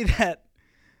a way that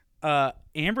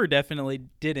Amber definitely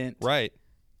didn't. Right.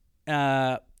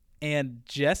 And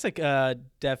Jessica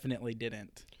definitely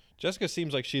didn't. Jessica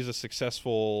seems like she's a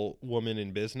successful woman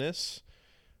in business,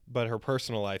 but her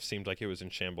personal life seemed like it was in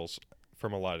shambles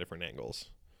from a lot of different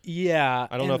angles. Yeah.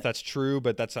 I don't know if that's true,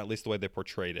 but that's at least the way they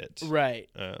portrayed it. Right.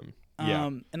 Yeah.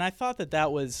 And I thought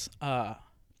that was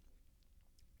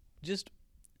just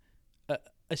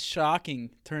a shocking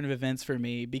turn of events for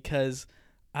me because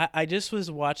I just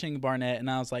was watching Barnett and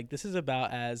I was like, this is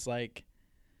about as like,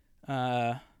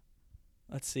 let's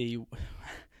see,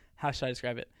 how should I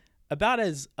describe it? About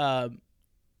as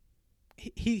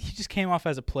he just came off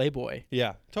as a playboy.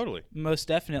 Yeah, totally. Most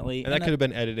definitely. And that could have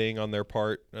been editing on their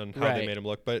part on how they made him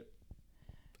look, but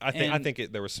I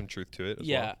think there was some truth to it as well.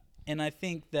 Yeah, and I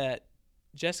think that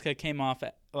Jessica came off,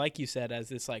 like you said, as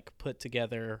this like put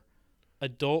together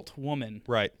adult woman,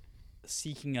 right,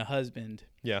 seeking a husband.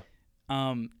 Yeah.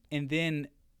 And then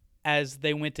as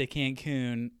they went to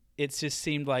Cancun, it just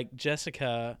seemed like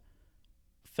Jessica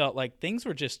felt like things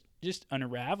were just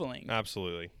unraveling.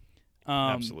 Absolutely.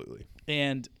 Absolutely.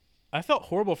 And I felt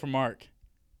horrible for Mark.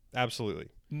 Absolutely.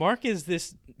 Mark is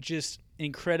this just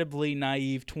incredibly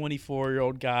naive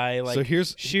 24-year-old guy, like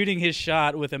shooting his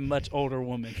shot with a much older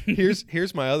woman.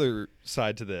 here's my other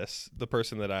side to this, the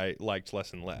person that I liked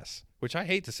less and less, which I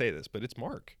hate to say this, but it's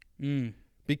Mark.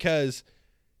 Because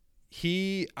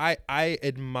I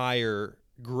admire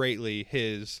greatly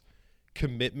his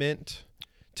commitment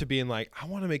to being like, I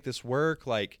want to make this work.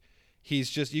 Like, he's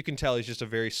just, you can tell he's just a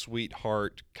very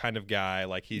sweetheart kind of guy.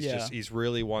 Like he's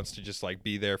really wants to just like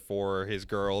be there for his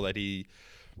girl that he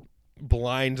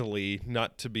blindly,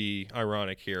 not to be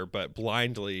ironic here, but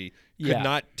blindly could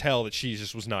not tell that she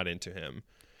just was not into him.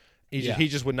 He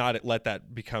just would not let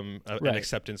that become an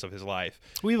acceptance of his life.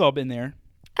 We've all been there.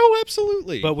 Oh,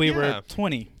 absolutely. But we were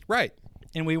 20. Right.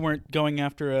 And we weren't going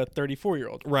after a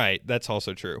 34-year-old. Right. That's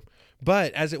also true.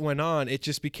 But as it went on, it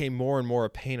just became more and more a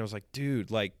pain. I was like, dude,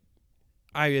 like,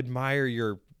 I admire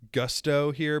your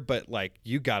gusto here, but, like,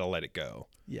 you got to let it go.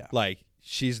 Yeah. Like,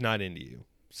 she's not into you.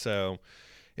 So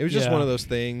it was just one of those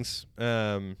things.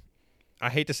 I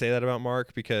hate to say that about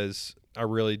Mark because I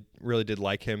really, really did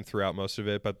like him throughout most of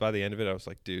it. But by the end of it, I was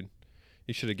like, dude,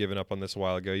 you should have given up on this a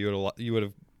while ago. You would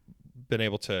have been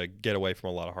able to get away from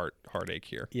a lot of heartache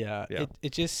here. Yeah.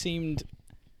 It just seemed,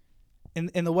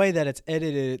 in the way that it's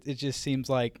edited, it just seems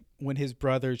like when his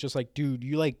brother's just like, dude,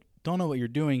 you like don't know what you're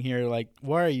doing here. Like,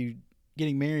 why are you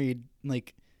getting married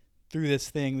like through this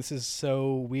thing? This is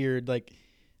so weird. Like,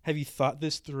 have you thought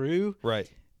this through? Right.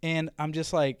 And I'm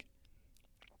just like,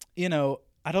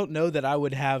 I don't know that I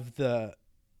would have the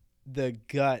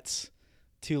guts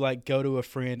to like go to a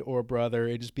friend or a brother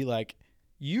and just be like,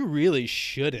 you really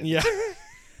shouldn't. Yeah.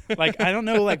 Like, I don't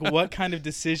know like what kind of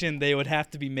decision they would have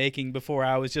to be making before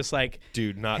I was just like,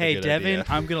 dude, not hey, a good Devin, idea.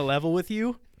 I'm going to level with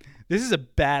you. This is a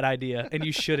bad idea and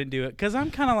you shouldn't do it. Cause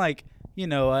I'm kind of like, you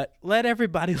know what? Let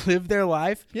everybody live their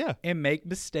life and make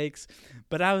mistakes.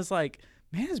 But I was like,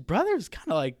 man, his brother's kind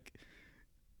of like,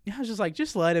 I was just like,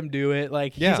 just let him do it.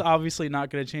 Like, he's obviously not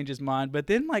going to change his mind. But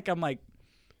then like, I'm like,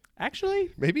 actually,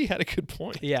 maybe he had a good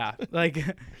point. Yeah. Like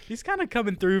he's kind of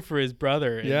coming through for his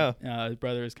brother. And, his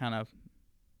brother is kind of,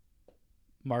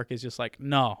 Mark is just like,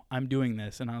 no, I'm doing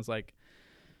this. And I was like,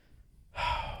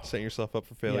 setting yourself up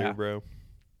for failure, bro.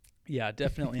 Yeah,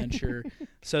 definitely unsure.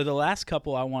 So the last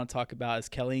couple I want to talk about is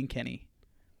Kelly and Kenny.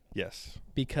 Yes.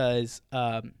 Because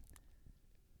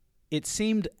it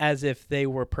seemed as if they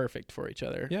were perfect for each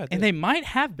other. Yeah. And they might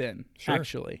have been,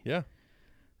 actually. Yeah.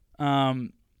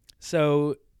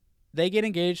 So they get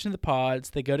engaged in the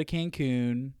pods. They go to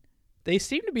Cancun. They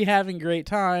seem to be having a great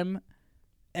time,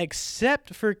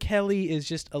 except for Kelly is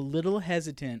just a little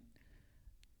hesitant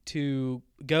to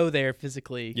go there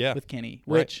physically with Kenny,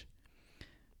 which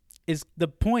is the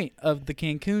point of the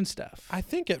Cancun stuff. I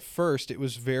think at first it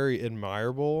was very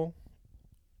admirable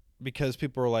because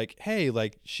people were like, hey,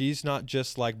 like she's not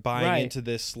just like buying into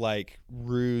this like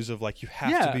ruse of like you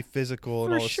have to be physical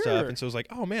and all this stuff. And so it was like,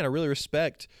 oh man, I really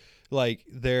respect like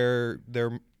their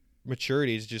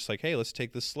maturity is just like, hey, let's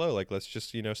take this slow. Like, let's just,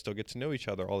 still get to know each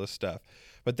other, all this stuff.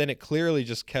 But then it clearly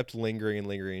just kept lingering and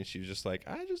lingering. And she was just like,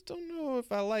 I just don't know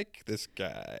if I like this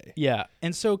guy. Yeah.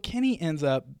 And so Kenny ends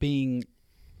up being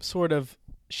sort of,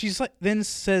 she's like, then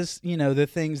says, the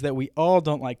things that we all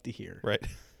don't like to hear. Right.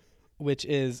 Which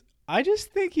is, I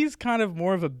just think he's kind of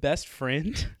more of a best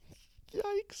friend.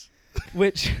 Yikes.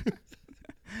 Which,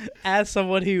 as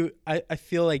someone who, I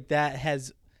feel like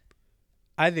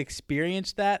I've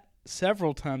experienced that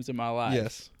several times in my life.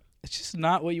 Yes. It's just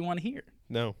not what you want to hear.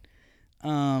 No.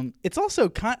 It's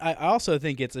also I also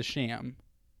think it's a sham.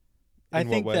 I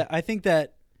think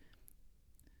that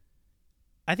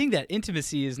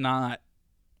intimacy is not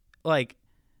like,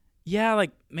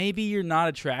 like maybe you're not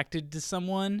attracted to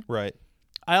someone. Right.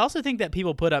 I also think that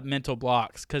people put up mental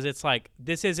blocks because it's like,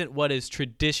 this isn't what is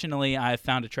traditionally I have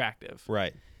found attractive.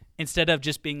 Right. Instead of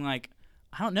just being like,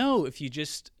 I don't know, if you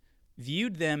just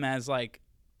viewed them as like,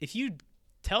 if you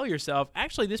tell yourself,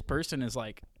 actually, this person is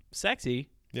like sexy.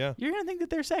 Yeah. You're going to think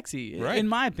that they're sexy, right. in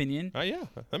my opinion. Oh, yeah.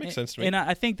 That makes sense to me. And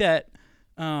I think that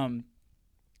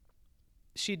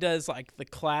she does like the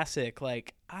classic,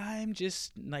 like, I'm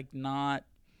just like not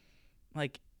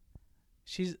like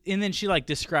and then she like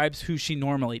describes who she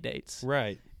normally dates.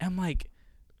 Right. I'm like,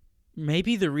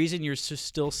 maybe the reason you're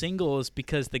still single is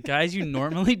because the guys you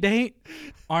normally date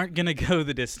aren't going to go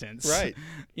the distance. Right.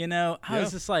 I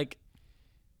was just like,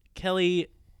 Kelly,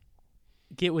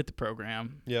 get with the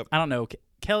program. Yep. I don't know.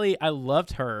 Kelly, I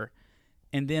loved her.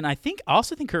 And then I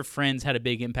also think her friends had a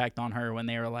big impact on her when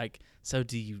they were like, so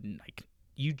do you like,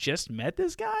 you just met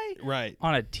this guy? Right.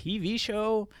 On a TV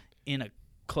show in a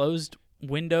closed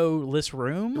windowless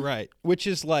room? Right. Which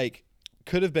is like,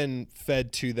 could have been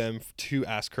fed to them to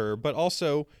ask her, but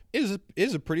also is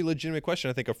a pretty legitimate question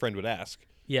I think a friend would ask.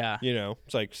 Yeah.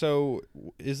 It's like, so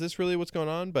is this really what's going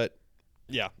on? But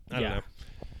yeah, I don't know.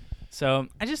 So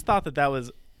I just thought that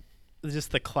was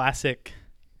just the classic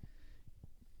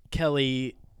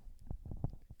Kelly-Kenny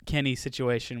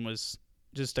situation was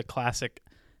just a classic.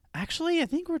 Actually, I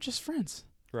think we're just friends.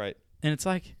 Right. And it's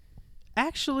like,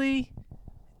 actually,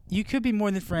 you could be more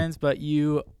than friends, but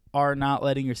you are not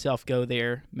letting yourself go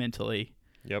there mentally.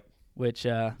 Yep. Which,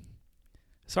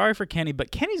 sorry for Kenny,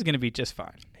 but Kenny's going to be just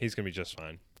fine. He's going to be just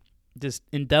fine. Just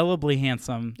indelibly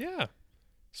handsome. Yeah.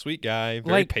 Sweet guy.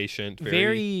 Very patient.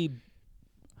 Very.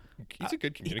 He's a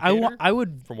good communicator. I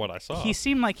would. From what I saw. He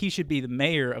seemed like he should be the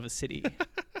mayor of a city.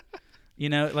 You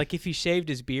know, like if he shaved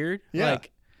his beard,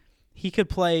 like he could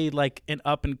play like an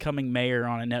up and coming mayor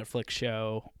on a Netflix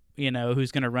show. You know,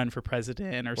 who's going to run for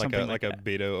president or something like that. Like a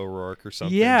Beto O'Rourke or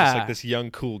something. Yeah. Just like this young,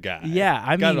 cool guy. Yeah.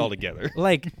 I got mean, it all together.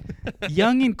 Like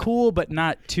young and cool, but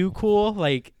not too cool.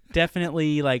 Like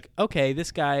definitely like, okay,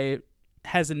 this guy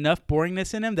has enough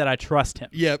boringness in him that I trust him.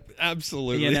 Yep.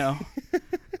 Absolutely. You know,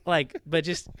 like, but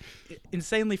just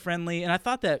insanely friendly. And I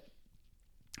thought that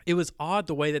it was odd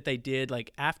the way that they did,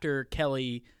 like after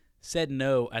Kelly said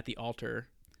no at the altar,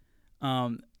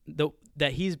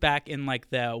 that he's back in like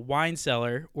the wine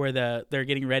cellar where they're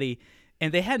getting ready,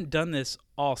 and they hadn't done this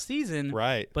all season,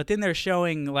 right? But then they're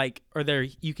showing like, or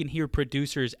you can hear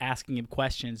producers asking him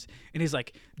questions, and he's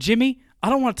like, "Jimmy, I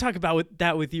don't want to talk about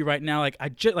that with you right now. Like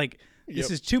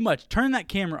this is too much. Turn that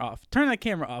camera off. Turn that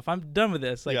camera off. I'm done with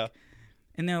this." Like,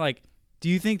 and they're like, "Do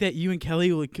you think that you and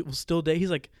Kelly will still date?"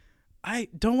 He's like, "I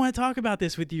don't want to talk about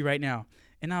this with you right now."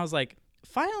 And I was like,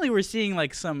 finally, we're seeing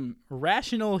like some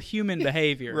rational human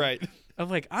behavior, right? Of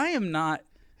like, I am not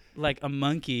like a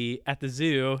monkey at the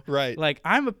zoo, right? Like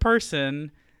I'm a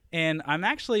person, and I'm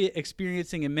actually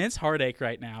experiencing immense heartache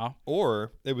right now.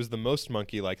 Or it was the most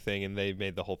monkey-like thing, and they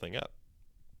made the whole thing up.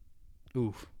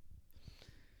 Oof.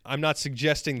 I'm not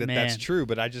suggesting that that's true,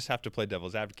 but I just have to play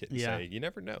devil's advocate and say you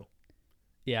never know.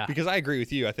 Yeah. Because I agree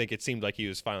with you. I think it seemed like he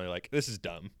was finally like, "This is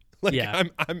dumb. Like,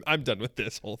 I'm done with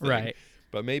this whole thing." Right.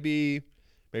 But maybe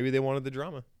they wanted the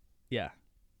drama. Yeah.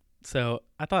 So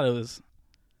I thought it was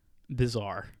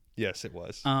bizarre. Yes, it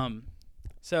was.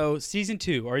 So season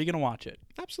 2, are you gonna watch it?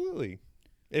 Absolutely,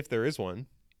 if there is one.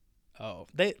 Oh,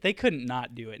 they couldn't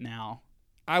not do it now.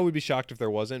 I would be shocked if there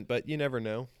wasn't, but you never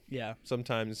know. Yeah.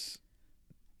 Sometimes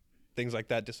things like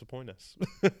that disappoint us.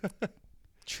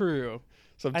 True.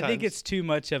 Sometimes. I think it's too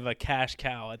much of a cash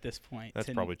cow at this point. That's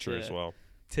probably true as well.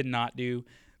 To not do.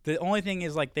 The only thing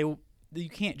is like you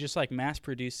can't just like mass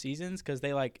produce seasons, because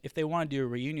they like, if they want to do a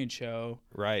reunion show,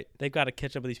 right, they've got to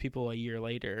catch up with these people a year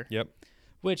later. Yep.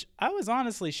 Which I was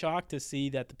honestly shocked to see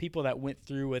that the people that went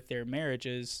through with their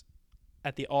marriages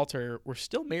at the altar were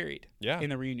still married. In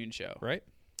the reunion show. Right.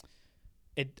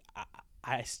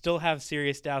 I still have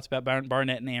serious doubts about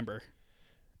Barnett and Amber.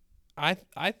 I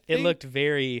think it looked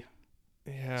very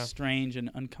strange and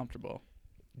uncomfortable.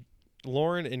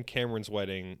 Lauren and Cameron's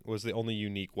wedding was the only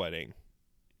unique wedding.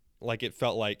 Like, it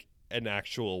felt like an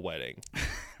actual wedding.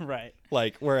 Right.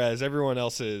 Like, whereas everyone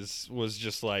else's was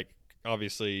just like,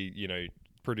 obviously, you know,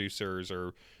 producers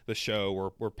or the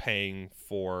show were paying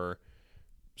for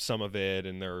some of it,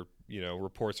 and there, you know,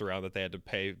 reports around that they had to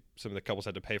pay, some of the couples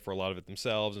had to pay for a lot of it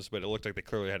themselves, but it looked like they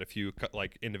clearly had a few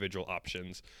like individual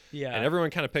options. Yeah. And everyone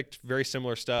kind of picked very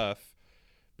similar stuff.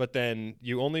 But then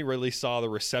you only really saw the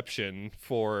reception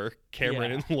for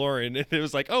Cameron and Lauren, and it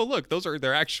was like, oh, look, those are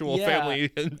their actual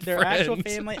family and their friends. Actual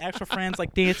family, actual friends,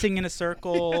 like dancing in a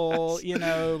circle, you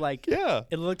know, like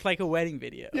it looked like a wedding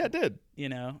video. Yeah, it did. You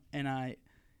know, and I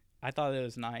thought it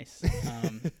was nice.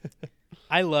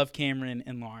 I love Cameron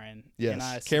and Lauren.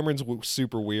 Yes, Cameron's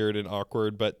super weird and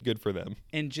awkward, but good for them.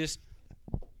 And just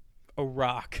a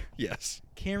rock. Yes.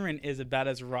 Cameron is about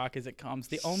as rock as it comes.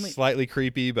 The only slightly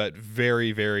creepy, but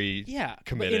very, very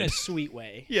committed. But in a sweet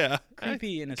way.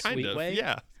 Creepy in a sweet way.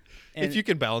 Yeah. And if you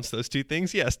can balance those two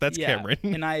things, yes, that's Cameron.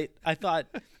 And I thought,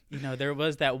 you know, there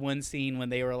was that one scene when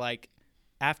they were like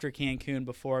after Cancun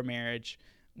before marriage,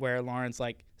 where Lauren's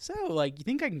like, "So, like, you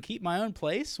think I can keep my own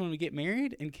place when we get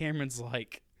married?" And Cameron's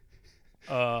like,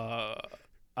 I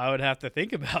would have to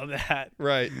think about that.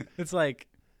 Right. It's like,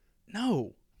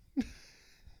 no.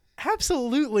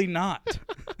 Absolutely not.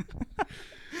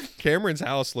 Cameron's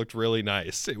house looked really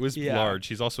nice. It was large.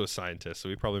 He's also a scientist, so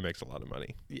he probably makes a lot of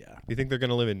money. Yeah. You think they're going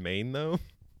to live in Maine, though?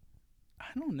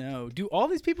 I don't know. Do all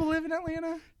these people live in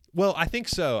Atlanta? Well, I think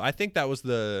so. I think that was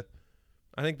the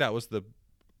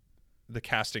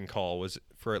casting call was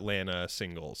for Atlanta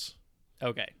singles.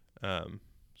 Okay.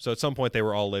 So at some point they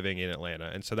were all living in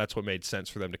Atlanta, and so that's what made sense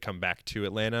for them to come back to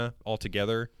Atlanta all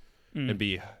together and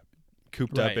be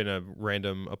cooped up in a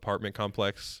random apartment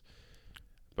complex.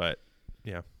 But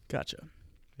yeah. Gotcha.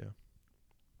 Yeah.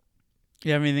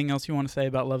 You have anything else you want to say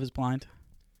about Love is Blind?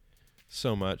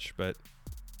 So much, but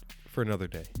for another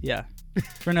day. Yeah.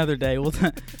 For another day. We'll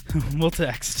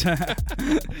text.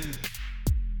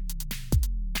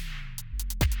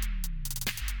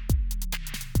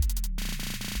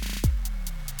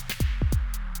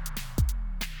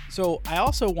 So I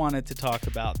also wanted to talk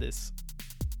about this.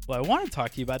 Well, I want to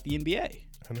talk to you about the NBA.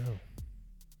 I know.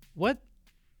 What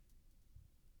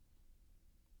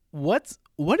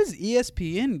is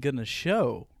ESPN gonna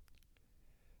show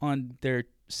on their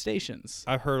stations?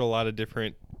 I've heard a lot of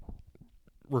different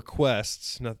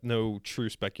requests, no true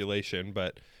speculation,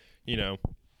 but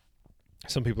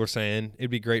some people are saying it'd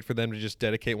be great for them to just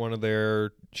dedicate one of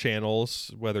their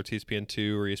channels, whether it's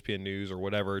ESPN2 or ESPN News or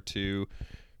whatever, to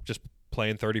just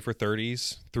playing 30 for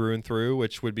 30s through and through,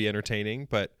 which would be entertaining.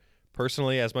 But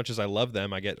personally, as much as I love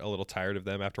them, I get a little tired of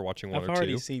them after watching one or two. I've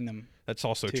already seen them. That's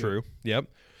also too. true. Yep.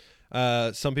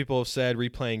 Some people have said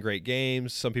replaying great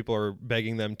games. Some people are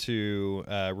begging them to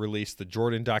release the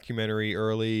Jordan documentary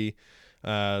early.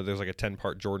 There's like a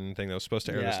 10-part Jordan thing that was supposed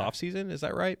to air this offseason. Is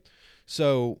that right?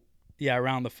 So yeah,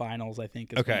 around the finals, I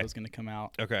think, is when it was going to come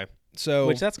out. Okay. So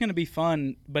which that's going to be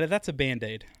fun, but that's a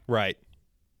Band-Aid. Right.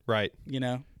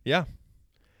 Yeah.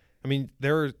 I mean,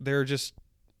 there are just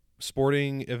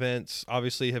sporting events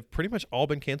obviously have pretty much all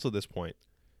been canceled at this point.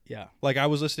 Yeah. Like I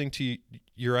was listening to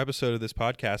your episode of this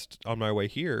podcast on my way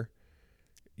here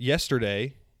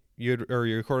yesterday. You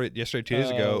recorded it yesterday, 2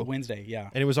 days ago. Wednesday, yeah.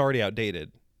 And it was already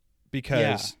outdated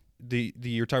because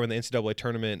you're talking about the NCAA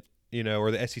tournament,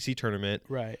 or the SEC tournament.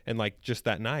 Right. And like just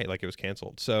that night, like it was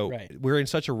canceled. So right. We're in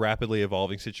such a rapidly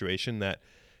evolving situation that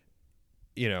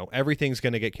everything's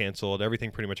going to get canceled.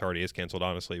 Everything pretty much already is canceled,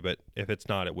 honestly. But if it's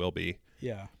not, it will be.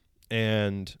 Yeah.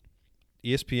 And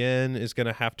ESPN is going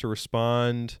to have to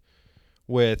respond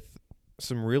with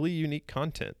some really unique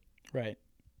content. Right.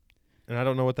 And I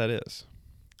don't know what that is.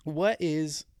 What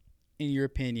is, in your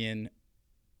opinion,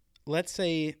 let's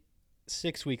say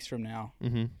 6 weeks from now,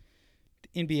 mm-hmm.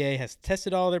 the NBA has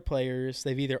tested all their players.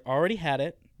 They've either already had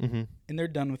it mm-hmm. and they're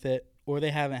done with it, or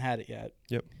they haven't had it yet.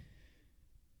 Yep.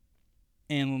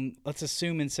 And let's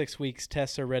assume in 6 weeks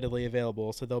tests are readily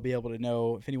available, so they'll be able to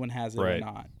know if anyone has it or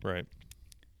not. Right.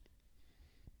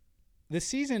 The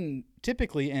season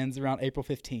typically ends around April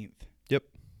 15th. Yep.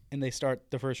 And they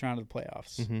start the first round of the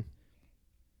playoffs, mm-hmm.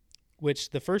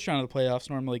 which the first round of the playoffs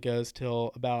normally goes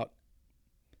till about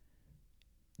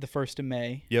the 1st of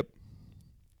May. Yep.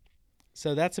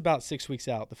 So that's about 6 weeks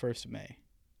out, the 1st of May.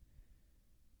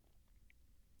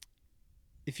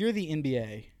 If you're the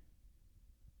NBA,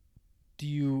 do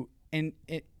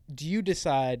you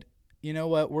decide, you know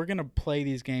what, we're going to play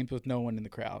these games with no one in the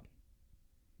crowd?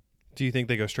 Do you think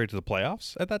they go straight to the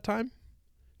playoffs at that time?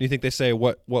 Do you think they say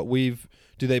do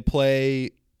they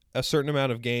play a certain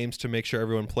amount of games to make sure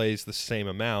everyone plays the same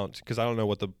amount? Because I don't know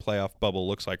what the playoff bubble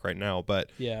looks like right now, but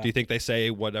do you think they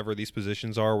say whatever these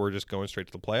positions are, we're just going straight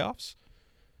to the playoffs?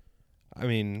 I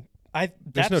mean,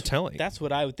 there's no telling. That's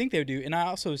what I would think they would do. And I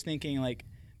also was thinking, like,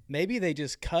 maybe they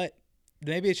just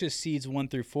maybe it's just seeds 1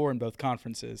 through 4 in both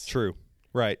conferences. True.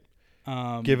 Right.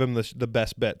 Give them the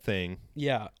best bet thing.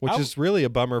 Yeah. Which is really a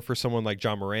bummer for someone like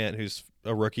John Morant, who's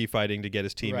a rookie fighting to get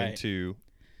his team into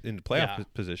playoff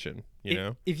position.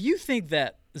 If you think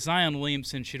that Zion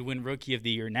Williamson should win Rookie of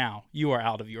the Year now, you are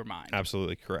out of your mind.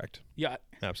 Absolutely correct. Yeah.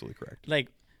 Absolutely correct. Like,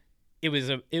 it was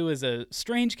a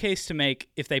strange case to make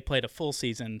if they played a full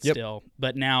season still,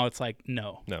 but now it's like,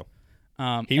 no.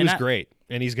 He was great,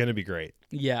 and he's going to be great.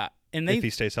 Yeah. And if he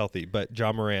stays healthy. But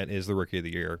John Morant is the Rookie of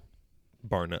the Year,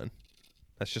 bar none.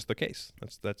 That's just the case.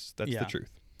 That's the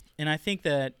truth. And I think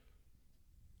that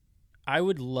I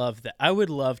would love that. I would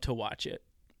love to watch it.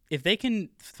 If they can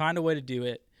find a way to do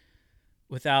it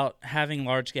without having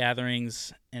large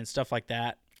gatherings and stuff like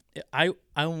that, I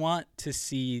want to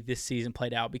see this season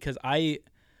played out because I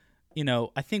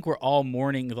think we're all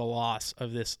mourning the loss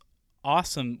of this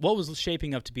awesome, what was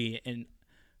shaping up to be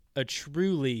a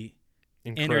truly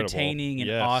incredible, entertaining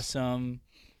and awesome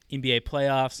NBA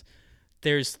playoffs.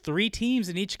 There's 3 teams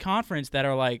in each conference that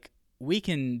are like, we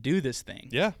can do this thing.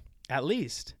 Yeah. At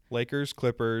least. Lakers,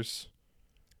 Clippers.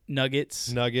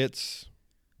 Nuggets.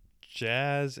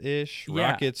 Jazz-ish.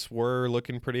 Yeah. Rockets were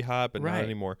looking pretty hot, but not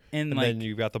anymore. And then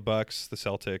you've got the Bucks, the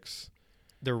Celtics.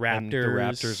 The Raptors. And the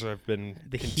Raptors have been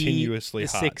continuously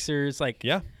hot. The Sixers.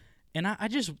 Yeah. And I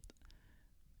just,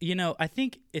 I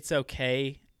think it's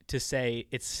okay to say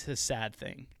it's a sad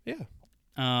thing. Yeah.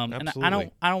 Absolutely.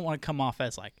 And I don't want to come off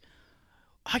as like,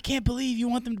 I can't believe you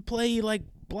want them to play like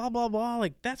blah, blah, blah.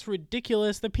 Like, that's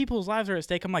ridiculous. The people's lives are at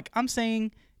stake. I'm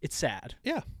saying it's sad.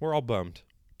 Yeah, we're all bummed.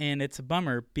 And it's a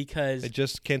bummer because they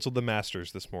just canceled the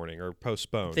Masters this morning, or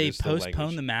postponed. They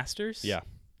postponed the Masters? Yeah.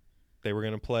 They were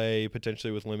going to play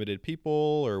potentially with limited people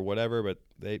or whatever, but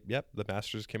the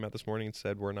Masters came out this morning and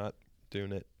said we're not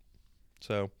doing it.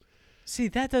 So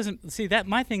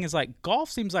my thing is like golf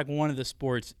seems like one of the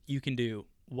sports you can do.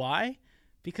 Why?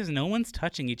 Because no one's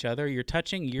touching each other. You're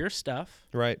touching your stuff,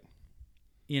 Right.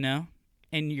 and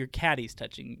your caddy's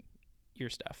touching your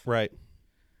stuff. Right.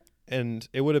 And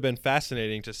it would have been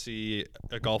fascinating to see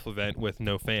a golf event with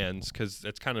no fans because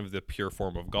it's kind of the pure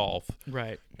form of golf.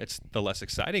 Right. It's the less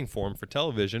exciting form for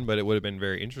television, but it would have been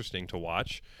very interesting to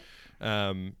watch.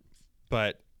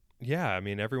 But yeah, I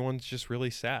mean, everyone's just really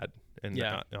sad, and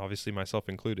obviously myself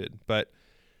included. But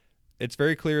it's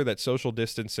very clear that social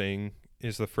distancing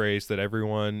is the phrase that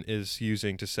everyone is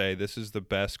using to say this is the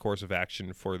best course of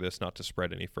action for this not to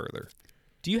spread any further.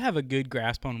 Do you have a good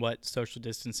grasp on what social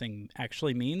distancing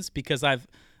actually means? Because I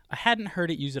hadn't heard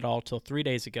it used at all till 3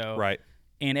 days ago. Right.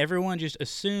 And everyone just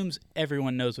assumes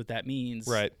everyone knows what that means.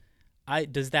 Right.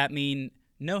 Does that mean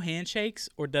no handshakes,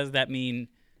 or does that mean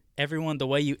everyone, the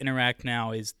way you interact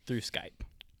now is through Skype?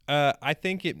 I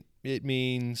think it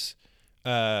means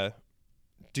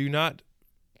do not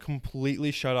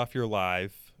completely shut off your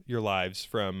lives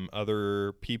from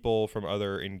other people, from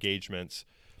other engagements.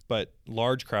 But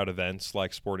large crowd events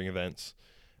like sporting events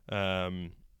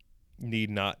need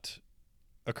not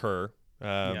occur.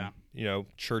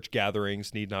 Church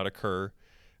gatherings need not occur.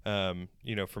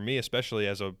 For me, especially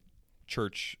as a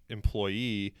church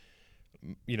employee,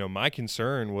 my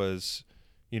concern was,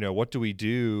 what do we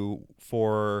do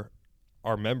for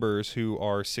our members who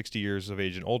are 60 years of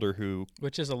age and older,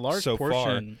 which is a large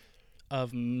portion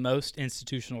of most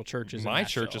institutional churches. My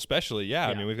church especially, yeah.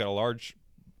 I mean, we've got a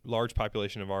large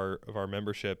population of our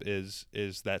membership is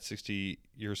that 60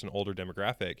 years and older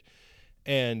demographic.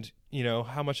 And,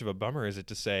 how much of a bummer is it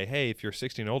to say, hey, if you're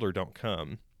 60 and older, don't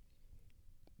come.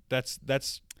 That's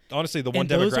honestly the one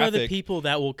demographic. And those are the people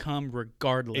that will come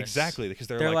regardless. Exactly, because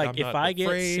they're like, if I get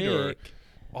sick,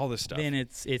 all this stuff, then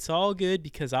it's all good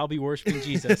because I'll be worshiping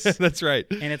Jesus. That's right.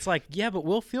 And it's like, yeah, but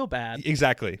we'll feel bad.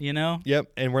 Exactly. Yep.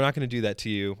 And we're not going to do that to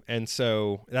you. And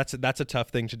so that's a tough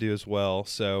thing to do as well.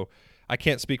 So I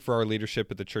can't speak for our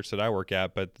leadership at the church that I work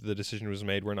at, but the decision was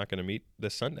made we're not going to meet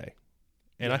this Sunday.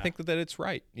 And I think that it's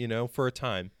right, for a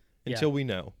time until we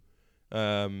know.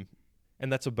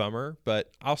 And that's a bummer,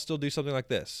 but I'll still do something like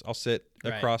this. I'll sit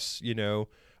across,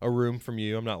 a room from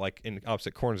you. I'm not like in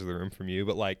opposite corners of the room from you,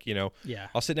 but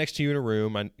I'll sit next to you in a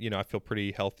room. I feel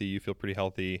pretty healthy. You feel pretty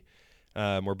healthy.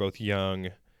 We're both young.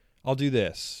 I'll do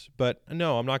this, but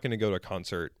no, I'm not going to go to a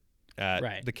concert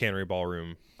at the Cannery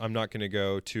Ballroom. I'm not going to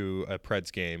go to a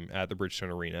Preds game at the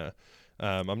Bridgestone Arena.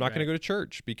 I'm not going to go to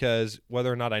church because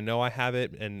whether or not I know I have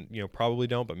it, and probably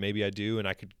don't, but maybe I do, and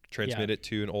I could transmit it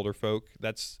to an older folk.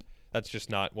 That's just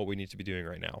not what we need to be doing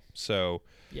right now. So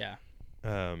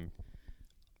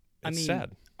it's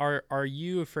sad. Are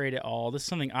you afraid at all? This is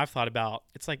something I've thought about.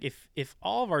 It's like if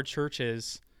all of our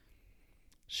churches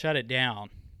shut it down,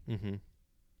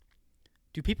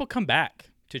 do people come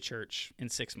back to church in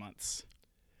 6 months?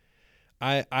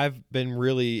 I've been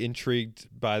really intrigued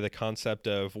by the concept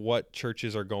of what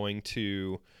churches are going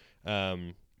to,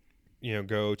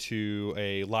 go to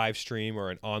a live stream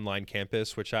or an online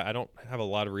campus, which I don't have a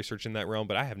lot of research in that realm,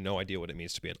 but I have no idea what it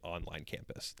means to be an online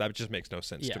campus. That just makes no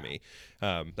sense to me.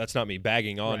 That's not me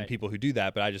bagging on people who do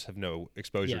that, but I just have no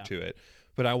exposure to it.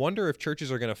 But I wonder if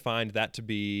churches are going to find that to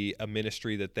be a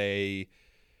ministry that they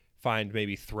find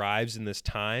maybe thrives in this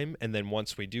time, and then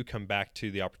once we do come back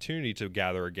to the opportunity to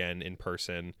gather again in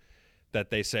person, that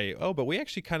they say, oh, but we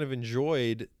actually kind of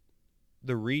enjoyed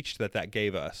the reach that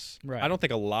gave us. I don't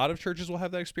think a lot of churches will have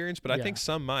that experience, but I think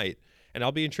some might, and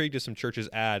I'll be intrigued if some churches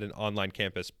add an online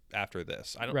campus after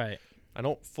this. I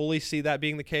don't fully see that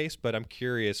being the case, but I'm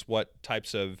curious what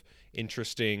types of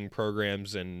interesting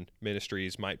programs and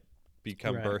ministries might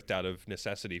become birthed out of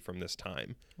necessity from this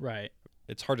time.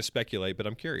 It's hard to speculate, but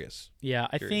I'm curious. Yeah,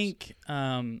 I think,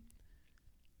 I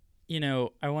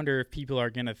wonder if people are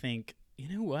going to think, you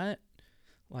know what?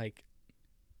 Like,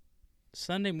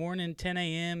 Sunday morning, 10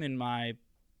 a.m. in my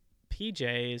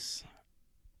PJs,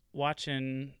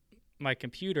 watching my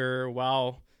computer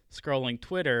while scrolling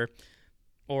Twitter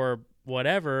or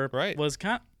whatever was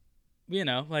kind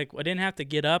of, I didn't have to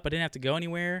get up. I didn't have to go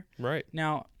anywhere.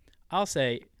 Now, I'll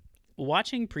say,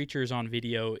 watching preachers on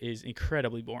video is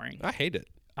incredibly boring. I hate it.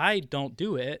 I don't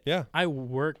do it. Yeah.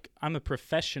 I'm a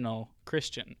professional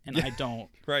Christian, and I don't.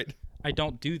 I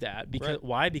don't do that.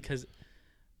 Why? Because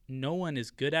no one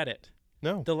is good at it.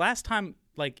 No. The last time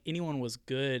anyone was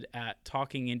good at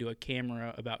talking into a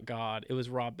camera about God, it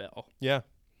was Rob Bell. Yeah.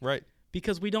 Right.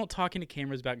 Because we don't talk into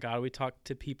cameras about God, we talk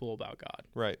to people about God.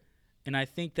 Right. And I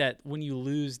think that when you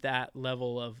lose that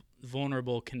level of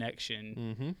vulnerable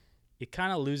connection, it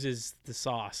kind of loses the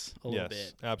sauce a little bit.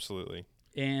 Yes, absolutely.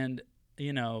 And,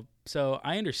 so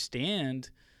I understand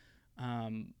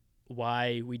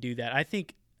why we do that. I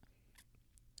think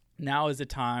now is the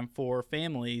time for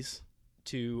families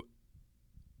to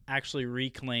actually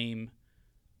reclaim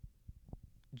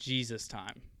Jesus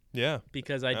time. Yeah,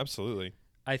 Because absolutely.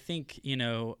 I think,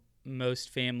 most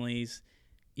families,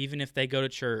 even if they go to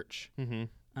church,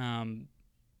 Mm-hmm.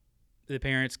 The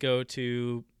parents go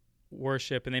to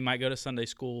worship and they might go to Sunday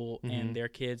school, Mm-hmm. and their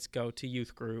kids go to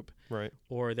youth group, Right.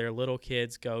 or their little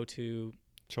kids go to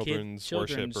Children's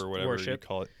children's worship or whatever worship. you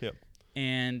call it. Yep.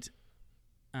 And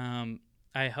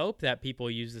I hope that people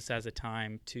use this as a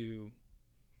time to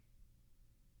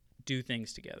do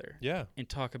things together. Yeah. And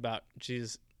talk about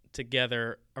Jesus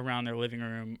together around their living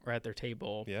room or at their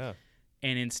table. Yeah.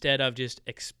 And instead of just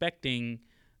expecting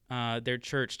their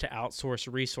church to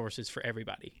outsource resources for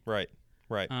everybody. Right.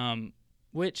 Right.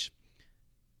 Which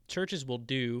churches will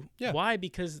do. Yeah. Why?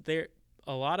 Because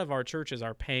a lot of our churches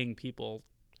are paying people.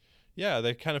 Yeah,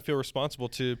 they kind of feel responsible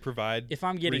to provide If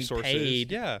I'm getting resources. paid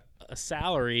Yeah. a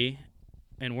salary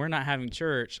and we're not having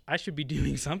church, I should be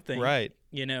doing something. Right.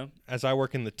 As I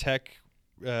work in the tech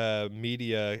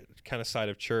media kind of side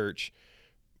of church,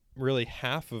 really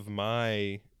half of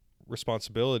my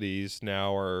responsibilities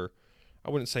now are, I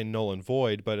wouldn't say null and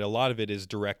void, but a lot of it is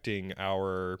directing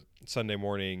our Sunday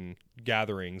morning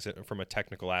gatherings from a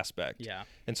technical aspect. Yeah.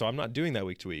 And so I'm not doing that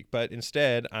week to week, but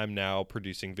instead I'm now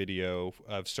producing video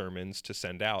of sermons to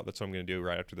send out. That's what I'm going to do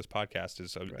right after this podcast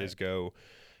is go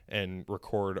and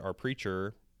record our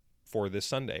preacher for this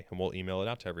Sunday, and we'll email it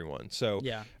out to everyone. So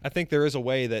Yeah. I think there is a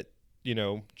way that,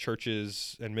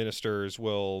 churches and ministers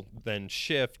will then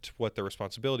shift what their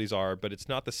responsibilities are, but it's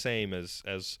not the same as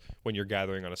when you're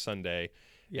gathering on a Sunday.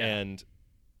 Yeah. And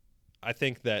I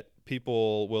think that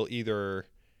people will either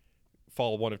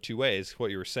fall one of two ways.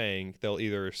 What you were saying, they'll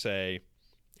either say,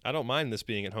 I don't mind this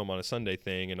being at home on a Sunday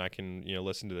thing and I can,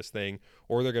 listen to this thing,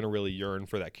 or they're going to really yearn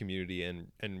for that community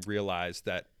and realize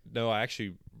that, no, I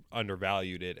actually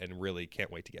undervalued it and really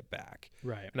can't wait to get back.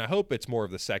 Right. And I hope it's more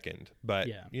of the second, but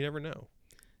Yeah. you never know.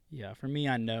 Yeah. For me,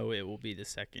 I know it will be the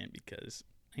second because,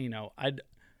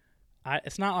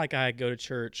 it's not like I go to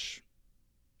church,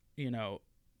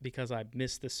 because I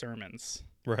miss the sermons.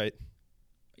 Right.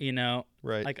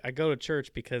 Right. Like I go to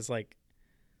church because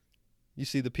you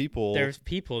see the people. There's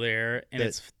people there, and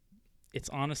it's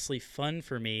honestly fun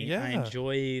for me. Yeah. I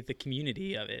enjoy the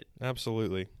community of it.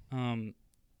 Absolutely.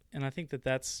 And I think that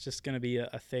that's just going to be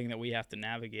a thing that we have to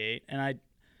navigate. And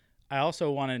I also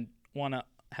want to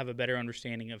have a better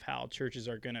understanding of how churches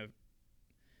are going to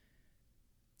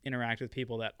interact with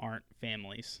people that aren't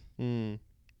families.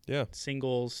 Yeah.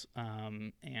 Singles,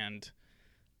 and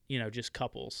just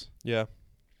couples. Yeah.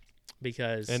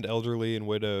 And elderly and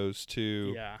widows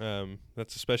too. Yeah.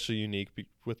 That's especially unique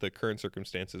with the current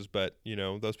circumstances, but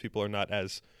those people are not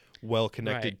as well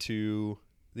connected to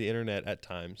the internet at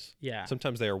times. Yeah.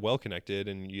 Sometimes they are well connected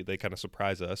and they kind of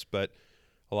surprise us, but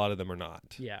a lot of them are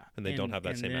not. Yeah. And they don't have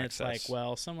that same access. It's like,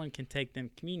 well, someone can take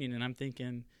them communion, and I'm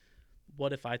thinking,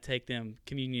 what if I take them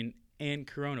communion and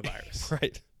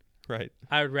coronavirus? Right.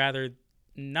 I would rather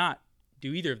not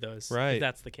do either of those if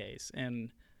that's the case.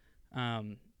 And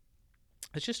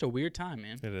it's just a weird time,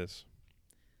 man. It is.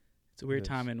 It's a weird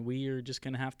time, and we are just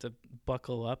going to have to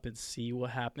buckle up and see what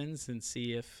happens and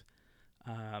see if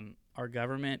our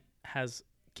government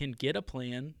can get a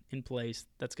plan in place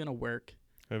that's going to work.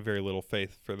 I have very little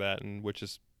faith for that, and which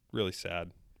is really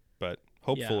sad. But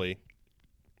hopefully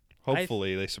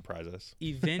they surprise us.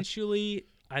 Eventually,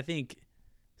 I think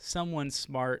someone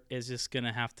smart is just going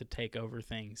to have to take over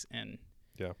things and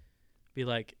be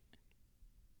like,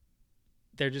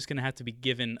 they're just going to have to be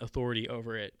given authority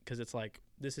over it, because it's like,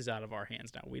 this is out of our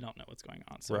hands now. We don't know what's going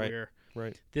on. So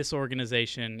this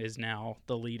organization is now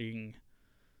the leading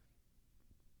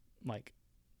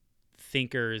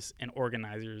thinkers and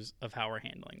organizers of how we're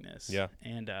handling this. Yeah.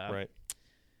 And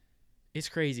it's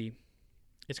crazy.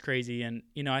 It's crazy. And,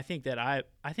 I think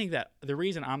that the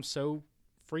reason I'm so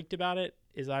freaked about it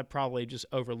is I probably just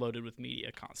overloaded with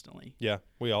media constantly. Yeah,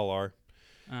 we all are.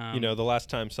 The last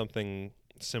time something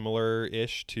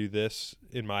similar-ish to this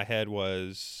in my head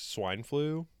was swine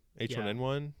flu,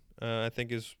 H1N1, I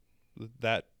think is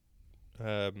that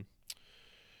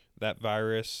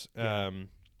virus.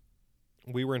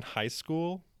 We were in high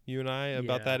school, you and I,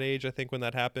 about that age, I think, when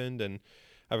that happened. And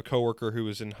I have a coworker who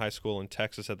was in high school in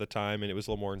Texas at the time, and it was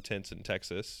a little more intense in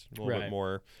Texas, a little bit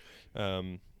more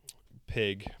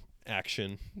pig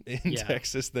action in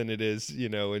Texas than it is,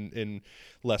 in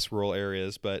less rural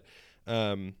areas. But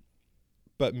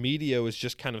media was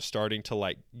just kind of starting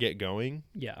to get going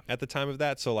at the time of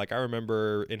that. So I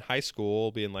remember in high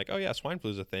school being like, oh yeah, swine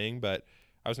flu is a thing, but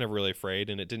I was never really afraid,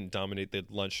 and it didn't dominate the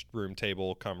lunchroom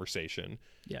table conversation.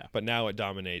 Yeah. But now it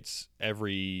dominates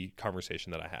every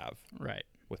conversation that I have. Right.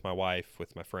 With my wife,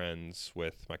 with my friends,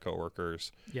 with my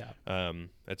coworkers. Yeah.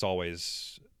 It's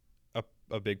always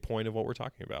a big point of what we're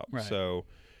talking about. Right. So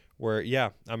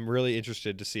I'm really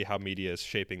interested to see how media is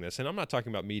shaping this. And I'm not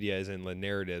talking about media as in the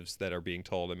narratives that are being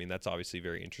told. I mean, that's obviously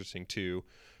very interesting too.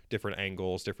 Different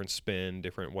angles, different spin,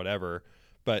 different whatever.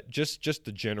 But just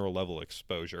the general level of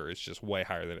exposure is just way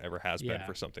higher than it ever has been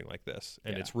for something like this.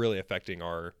 And it's really affecting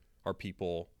our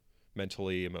people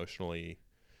mentally, emotionally.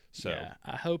 So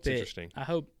I hope interesting. I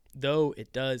hope, though,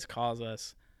 it does cause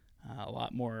us a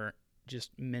lot more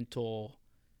just mental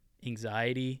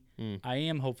anxiety. I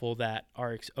am hopeful that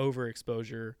our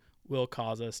overexposure will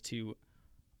cause us to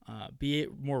be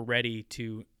more ready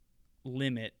to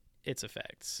limit its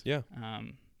effects. Yeah.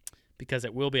 Because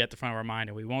it will be at the front of our mind,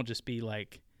 and we won't just be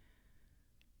like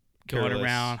going Careless.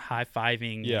 around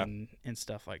high-fiving and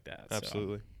stuff like that.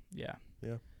 Absolutely. So, yeah.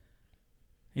 Yeah.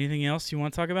 Anything else you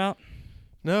want to talk about?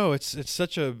 No, it's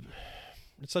such a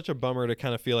bummer to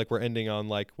kind of feel like we're ending on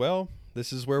like, well,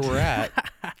 this is where we're at,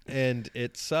 and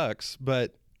it sucks,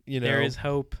 but there is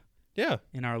hope. Yeah.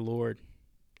 In our Lord.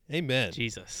 Amen.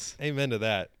 Jesus. Amen to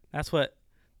that. That's what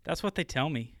they tell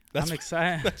me. I'm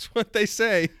excited. That's what they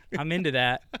say. I'm into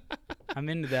that. I'm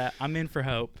in for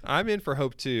hope. I'm in for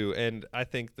hope too, and I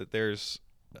think that there's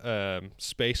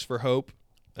space for hope.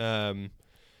 I'm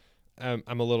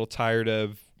a little tired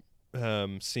of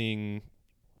seeing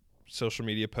social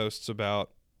media posts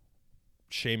about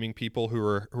shaming people who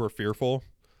are fearful.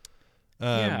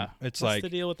 It's what's the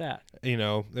deal with that?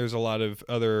 There's a lot of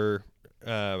other.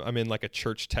 I'm in like a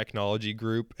church technology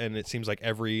group, and it seems like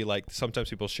sometimes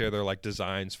people share their like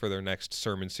designs for their next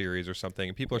sermon series or something,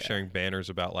 and people are sharing banners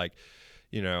about like,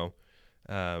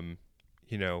 turning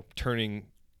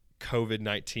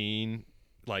COVID-19,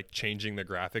 like changing the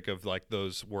graphic of like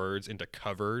those words into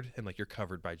covered, and like you're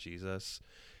covered by Jesus.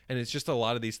 And it's just a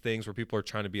lot of these things where people are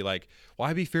trying to be like,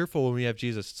 why be fearful when we have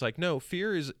Jesus? It's like, no,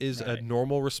 fear is a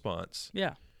normal response.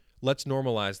 Yeah. Let's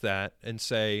normalize that and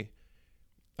say,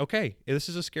 okay, this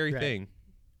is a scary thing.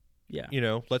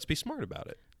 Yeah. Let's be smart about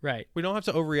it. Right. We don't have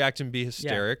to overreact and be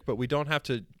hysteric, but we don't have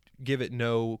to give it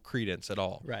no credence at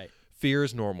all. Right. Fear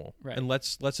is normal. Right. And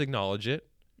let's acknowledge it.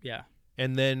 Yeah.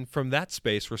 And then from that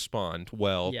space respond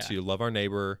well to love our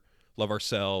neighbor, love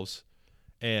ourselves,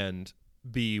 and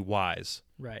be wise.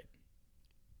 Right.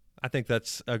 I think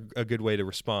that's a good way to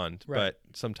respond. Right. But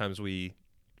sometimes we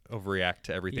overreact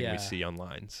to everything we see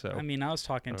online. So I mean, I was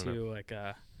talking to like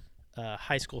a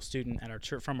high school student at our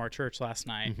church from our church last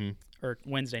night or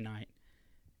Wednesday night,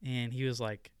 and he was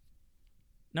like,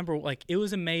 it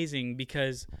was amazing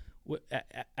because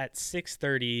at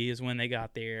 6:30 is when they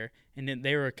got there, and then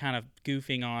they were kind of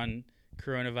goofing on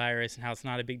coronavirus and how it's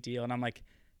not a big deal, and I'm like,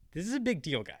 this is a big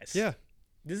deal, guys. Yeah.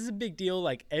 This is a big deal.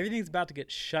 Like, everything's about to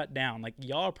get shut down. Like,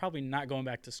 y'all are probably not going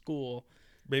back to school.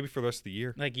 Maybe for the rest of the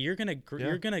year. Like, you're gonna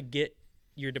get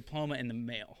your diploma in the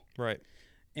mail. Right.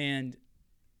 And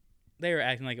they were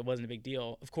acting like it wasn't a big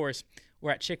deal. Of course,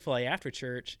 we're at Chick-fil-A after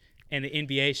church, and the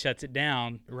NBA shuts it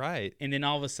down. Right. And then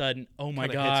all of a sudden, oh my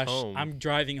Kinda hits gosh, home. I'm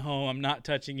driving home. I'm not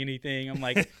touching anything. I'm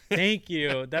like, thank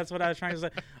you. That's what I was trying to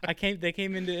say. They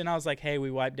came into, and I was like, hey,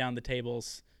 we wiped down the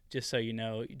tables just so you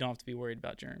know. You don't have to be worried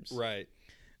about germs. Right.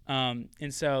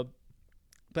 And so,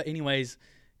 but anyways,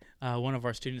 one of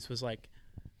our students was like,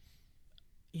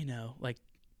 like,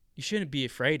 you shouldn't be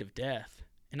afraid of death.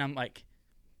 And I'm like,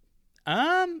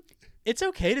 it's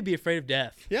okay to be afraid of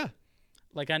death. Yeah.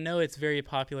 Like, I know it's very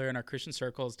popular in our Christian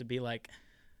circles to be like,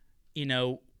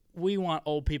 we want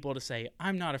old people to say,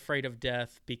 I'm not afraid of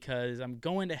death because I'm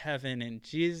going to heaven and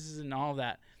Jesus and all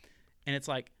that. And it's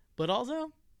like, but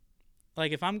also,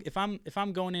 like, if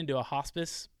I'm going into a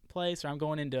hospice place, or I'm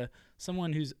going into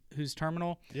someone who's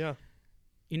terminal, yeah,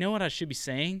 you know what I should be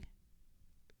saying?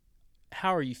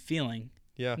 How are you feeling?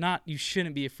 Yeah. Not, you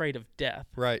shouldn't be afraid of death.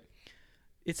 Right.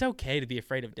 It's okay to be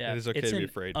afraid of death. It is okay to be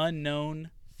afraid. It's an unknown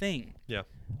thing. Yeah.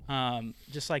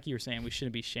 Just like you were saying, we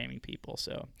shouldn't be shaming people.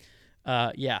 So,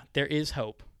 there is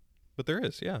hope. But there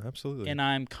is, yeah, absolutely. And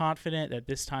I'm confident that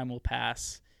this time will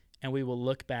pass, and we will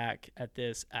look back at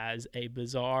this as a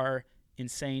bizarre,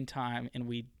 insane time, and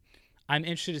I'm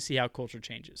interested to see how culture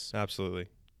changes. Absolutely.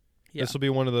 Yeah. This will be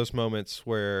one of those moments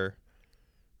where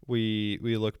we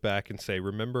look back and say,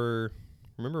 remember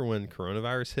when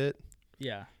coronavirus hit?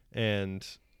 Yeah. And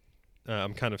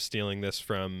I'm kind of stealing this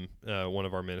from one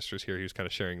of our ministers here. He was kind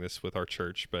of sharing this with our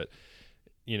church. But,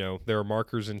 there are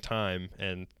markers in time,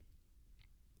 and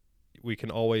we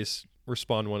can always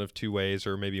respond one of two ways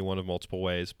or maybe one of multiple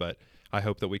ways. But I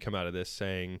hope that we come out of this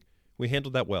saying we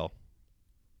handled that well.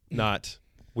 not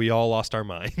we all lost our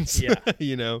minds. Yeah.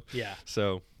 You know? Yeah.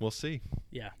 So we'll see.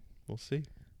 Yeah. We'll see.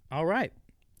 All right.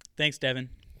 Thanks, Devin.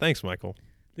 Thanks, Michael.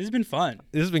 This has been fun.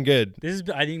 This has been good.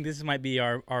 I think this might be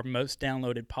our most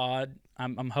downloaded pod.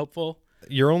 I'm hopeful.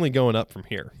 You're only going up from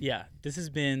here. Yeah. This has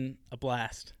been a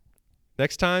blast.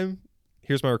 Next time,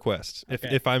 here's my request. Okay.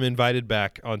 If I'm invited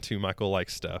back onto Michael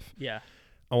Likes Stuff, Yeah.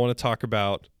 I want to talk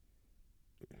about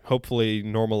hopefully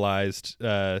normalized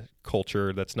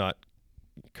culture that's not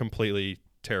completely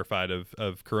terrified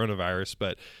of coronavirus,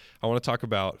 but I want to talk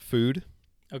about food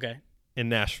Okay. in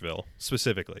Nashville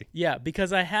specifically. Yeah,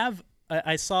 because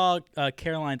I saw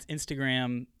Caroline's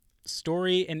Instagram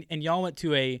story, and y'all went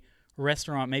to a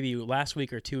restaurant maybe last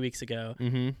week or 2 weeks ago,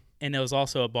 and there was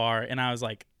also a bar, and I was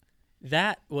like,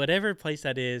 that, whatever place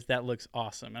that is, that looks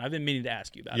awesome. And I've been meaning to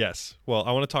ask you about it. Yes. Well,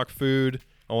 I want to talk food.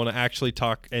 I want to actually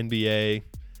talk NBA,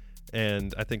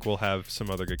 and I think we'll have some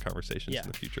other good conversations in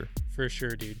the future. For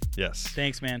sure, dude. Yes.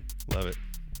 Thanks, man. Love it.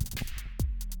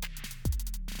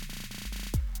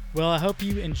 Well, I hope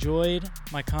you enjoyed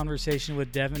my conversation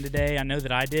with Devin today. I know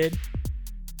that I did.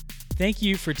 Thank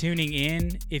you for tuning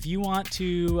in. If you want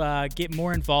to get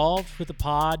more involved with the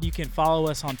pod, you can follow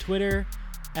us on Twitter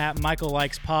at Michael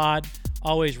Likes Pod.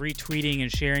 Always retweeting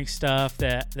and sharing stuff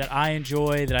that I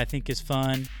enjoy, that I think is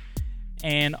fun.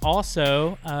 And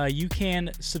also, you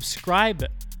can subscribe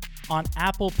on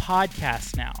Apple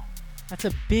Podcasts now. That's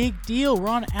a big deal. We're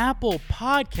on Apple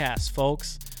Podcasts,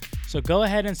 folks. So go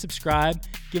ahead and subscribe.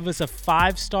 Give us a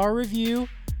 5-star review,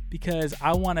 because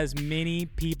I want as many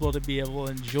people to be able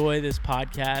to enjoy this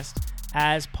podcast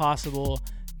as possible.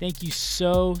 Thank you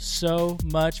so, so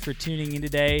much for tuning in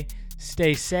today.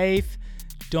 Stay safe.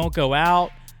 Don't go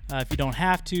out. If you don't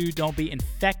have to, don't be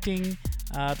infecting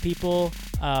people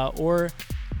or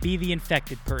be the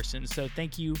infected person. So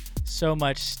thank you so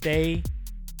much. Stay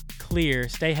clear.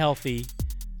 Stay healthy.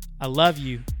 I love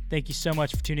you. Thank you so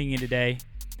much for tuning in today.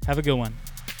 Have a good one.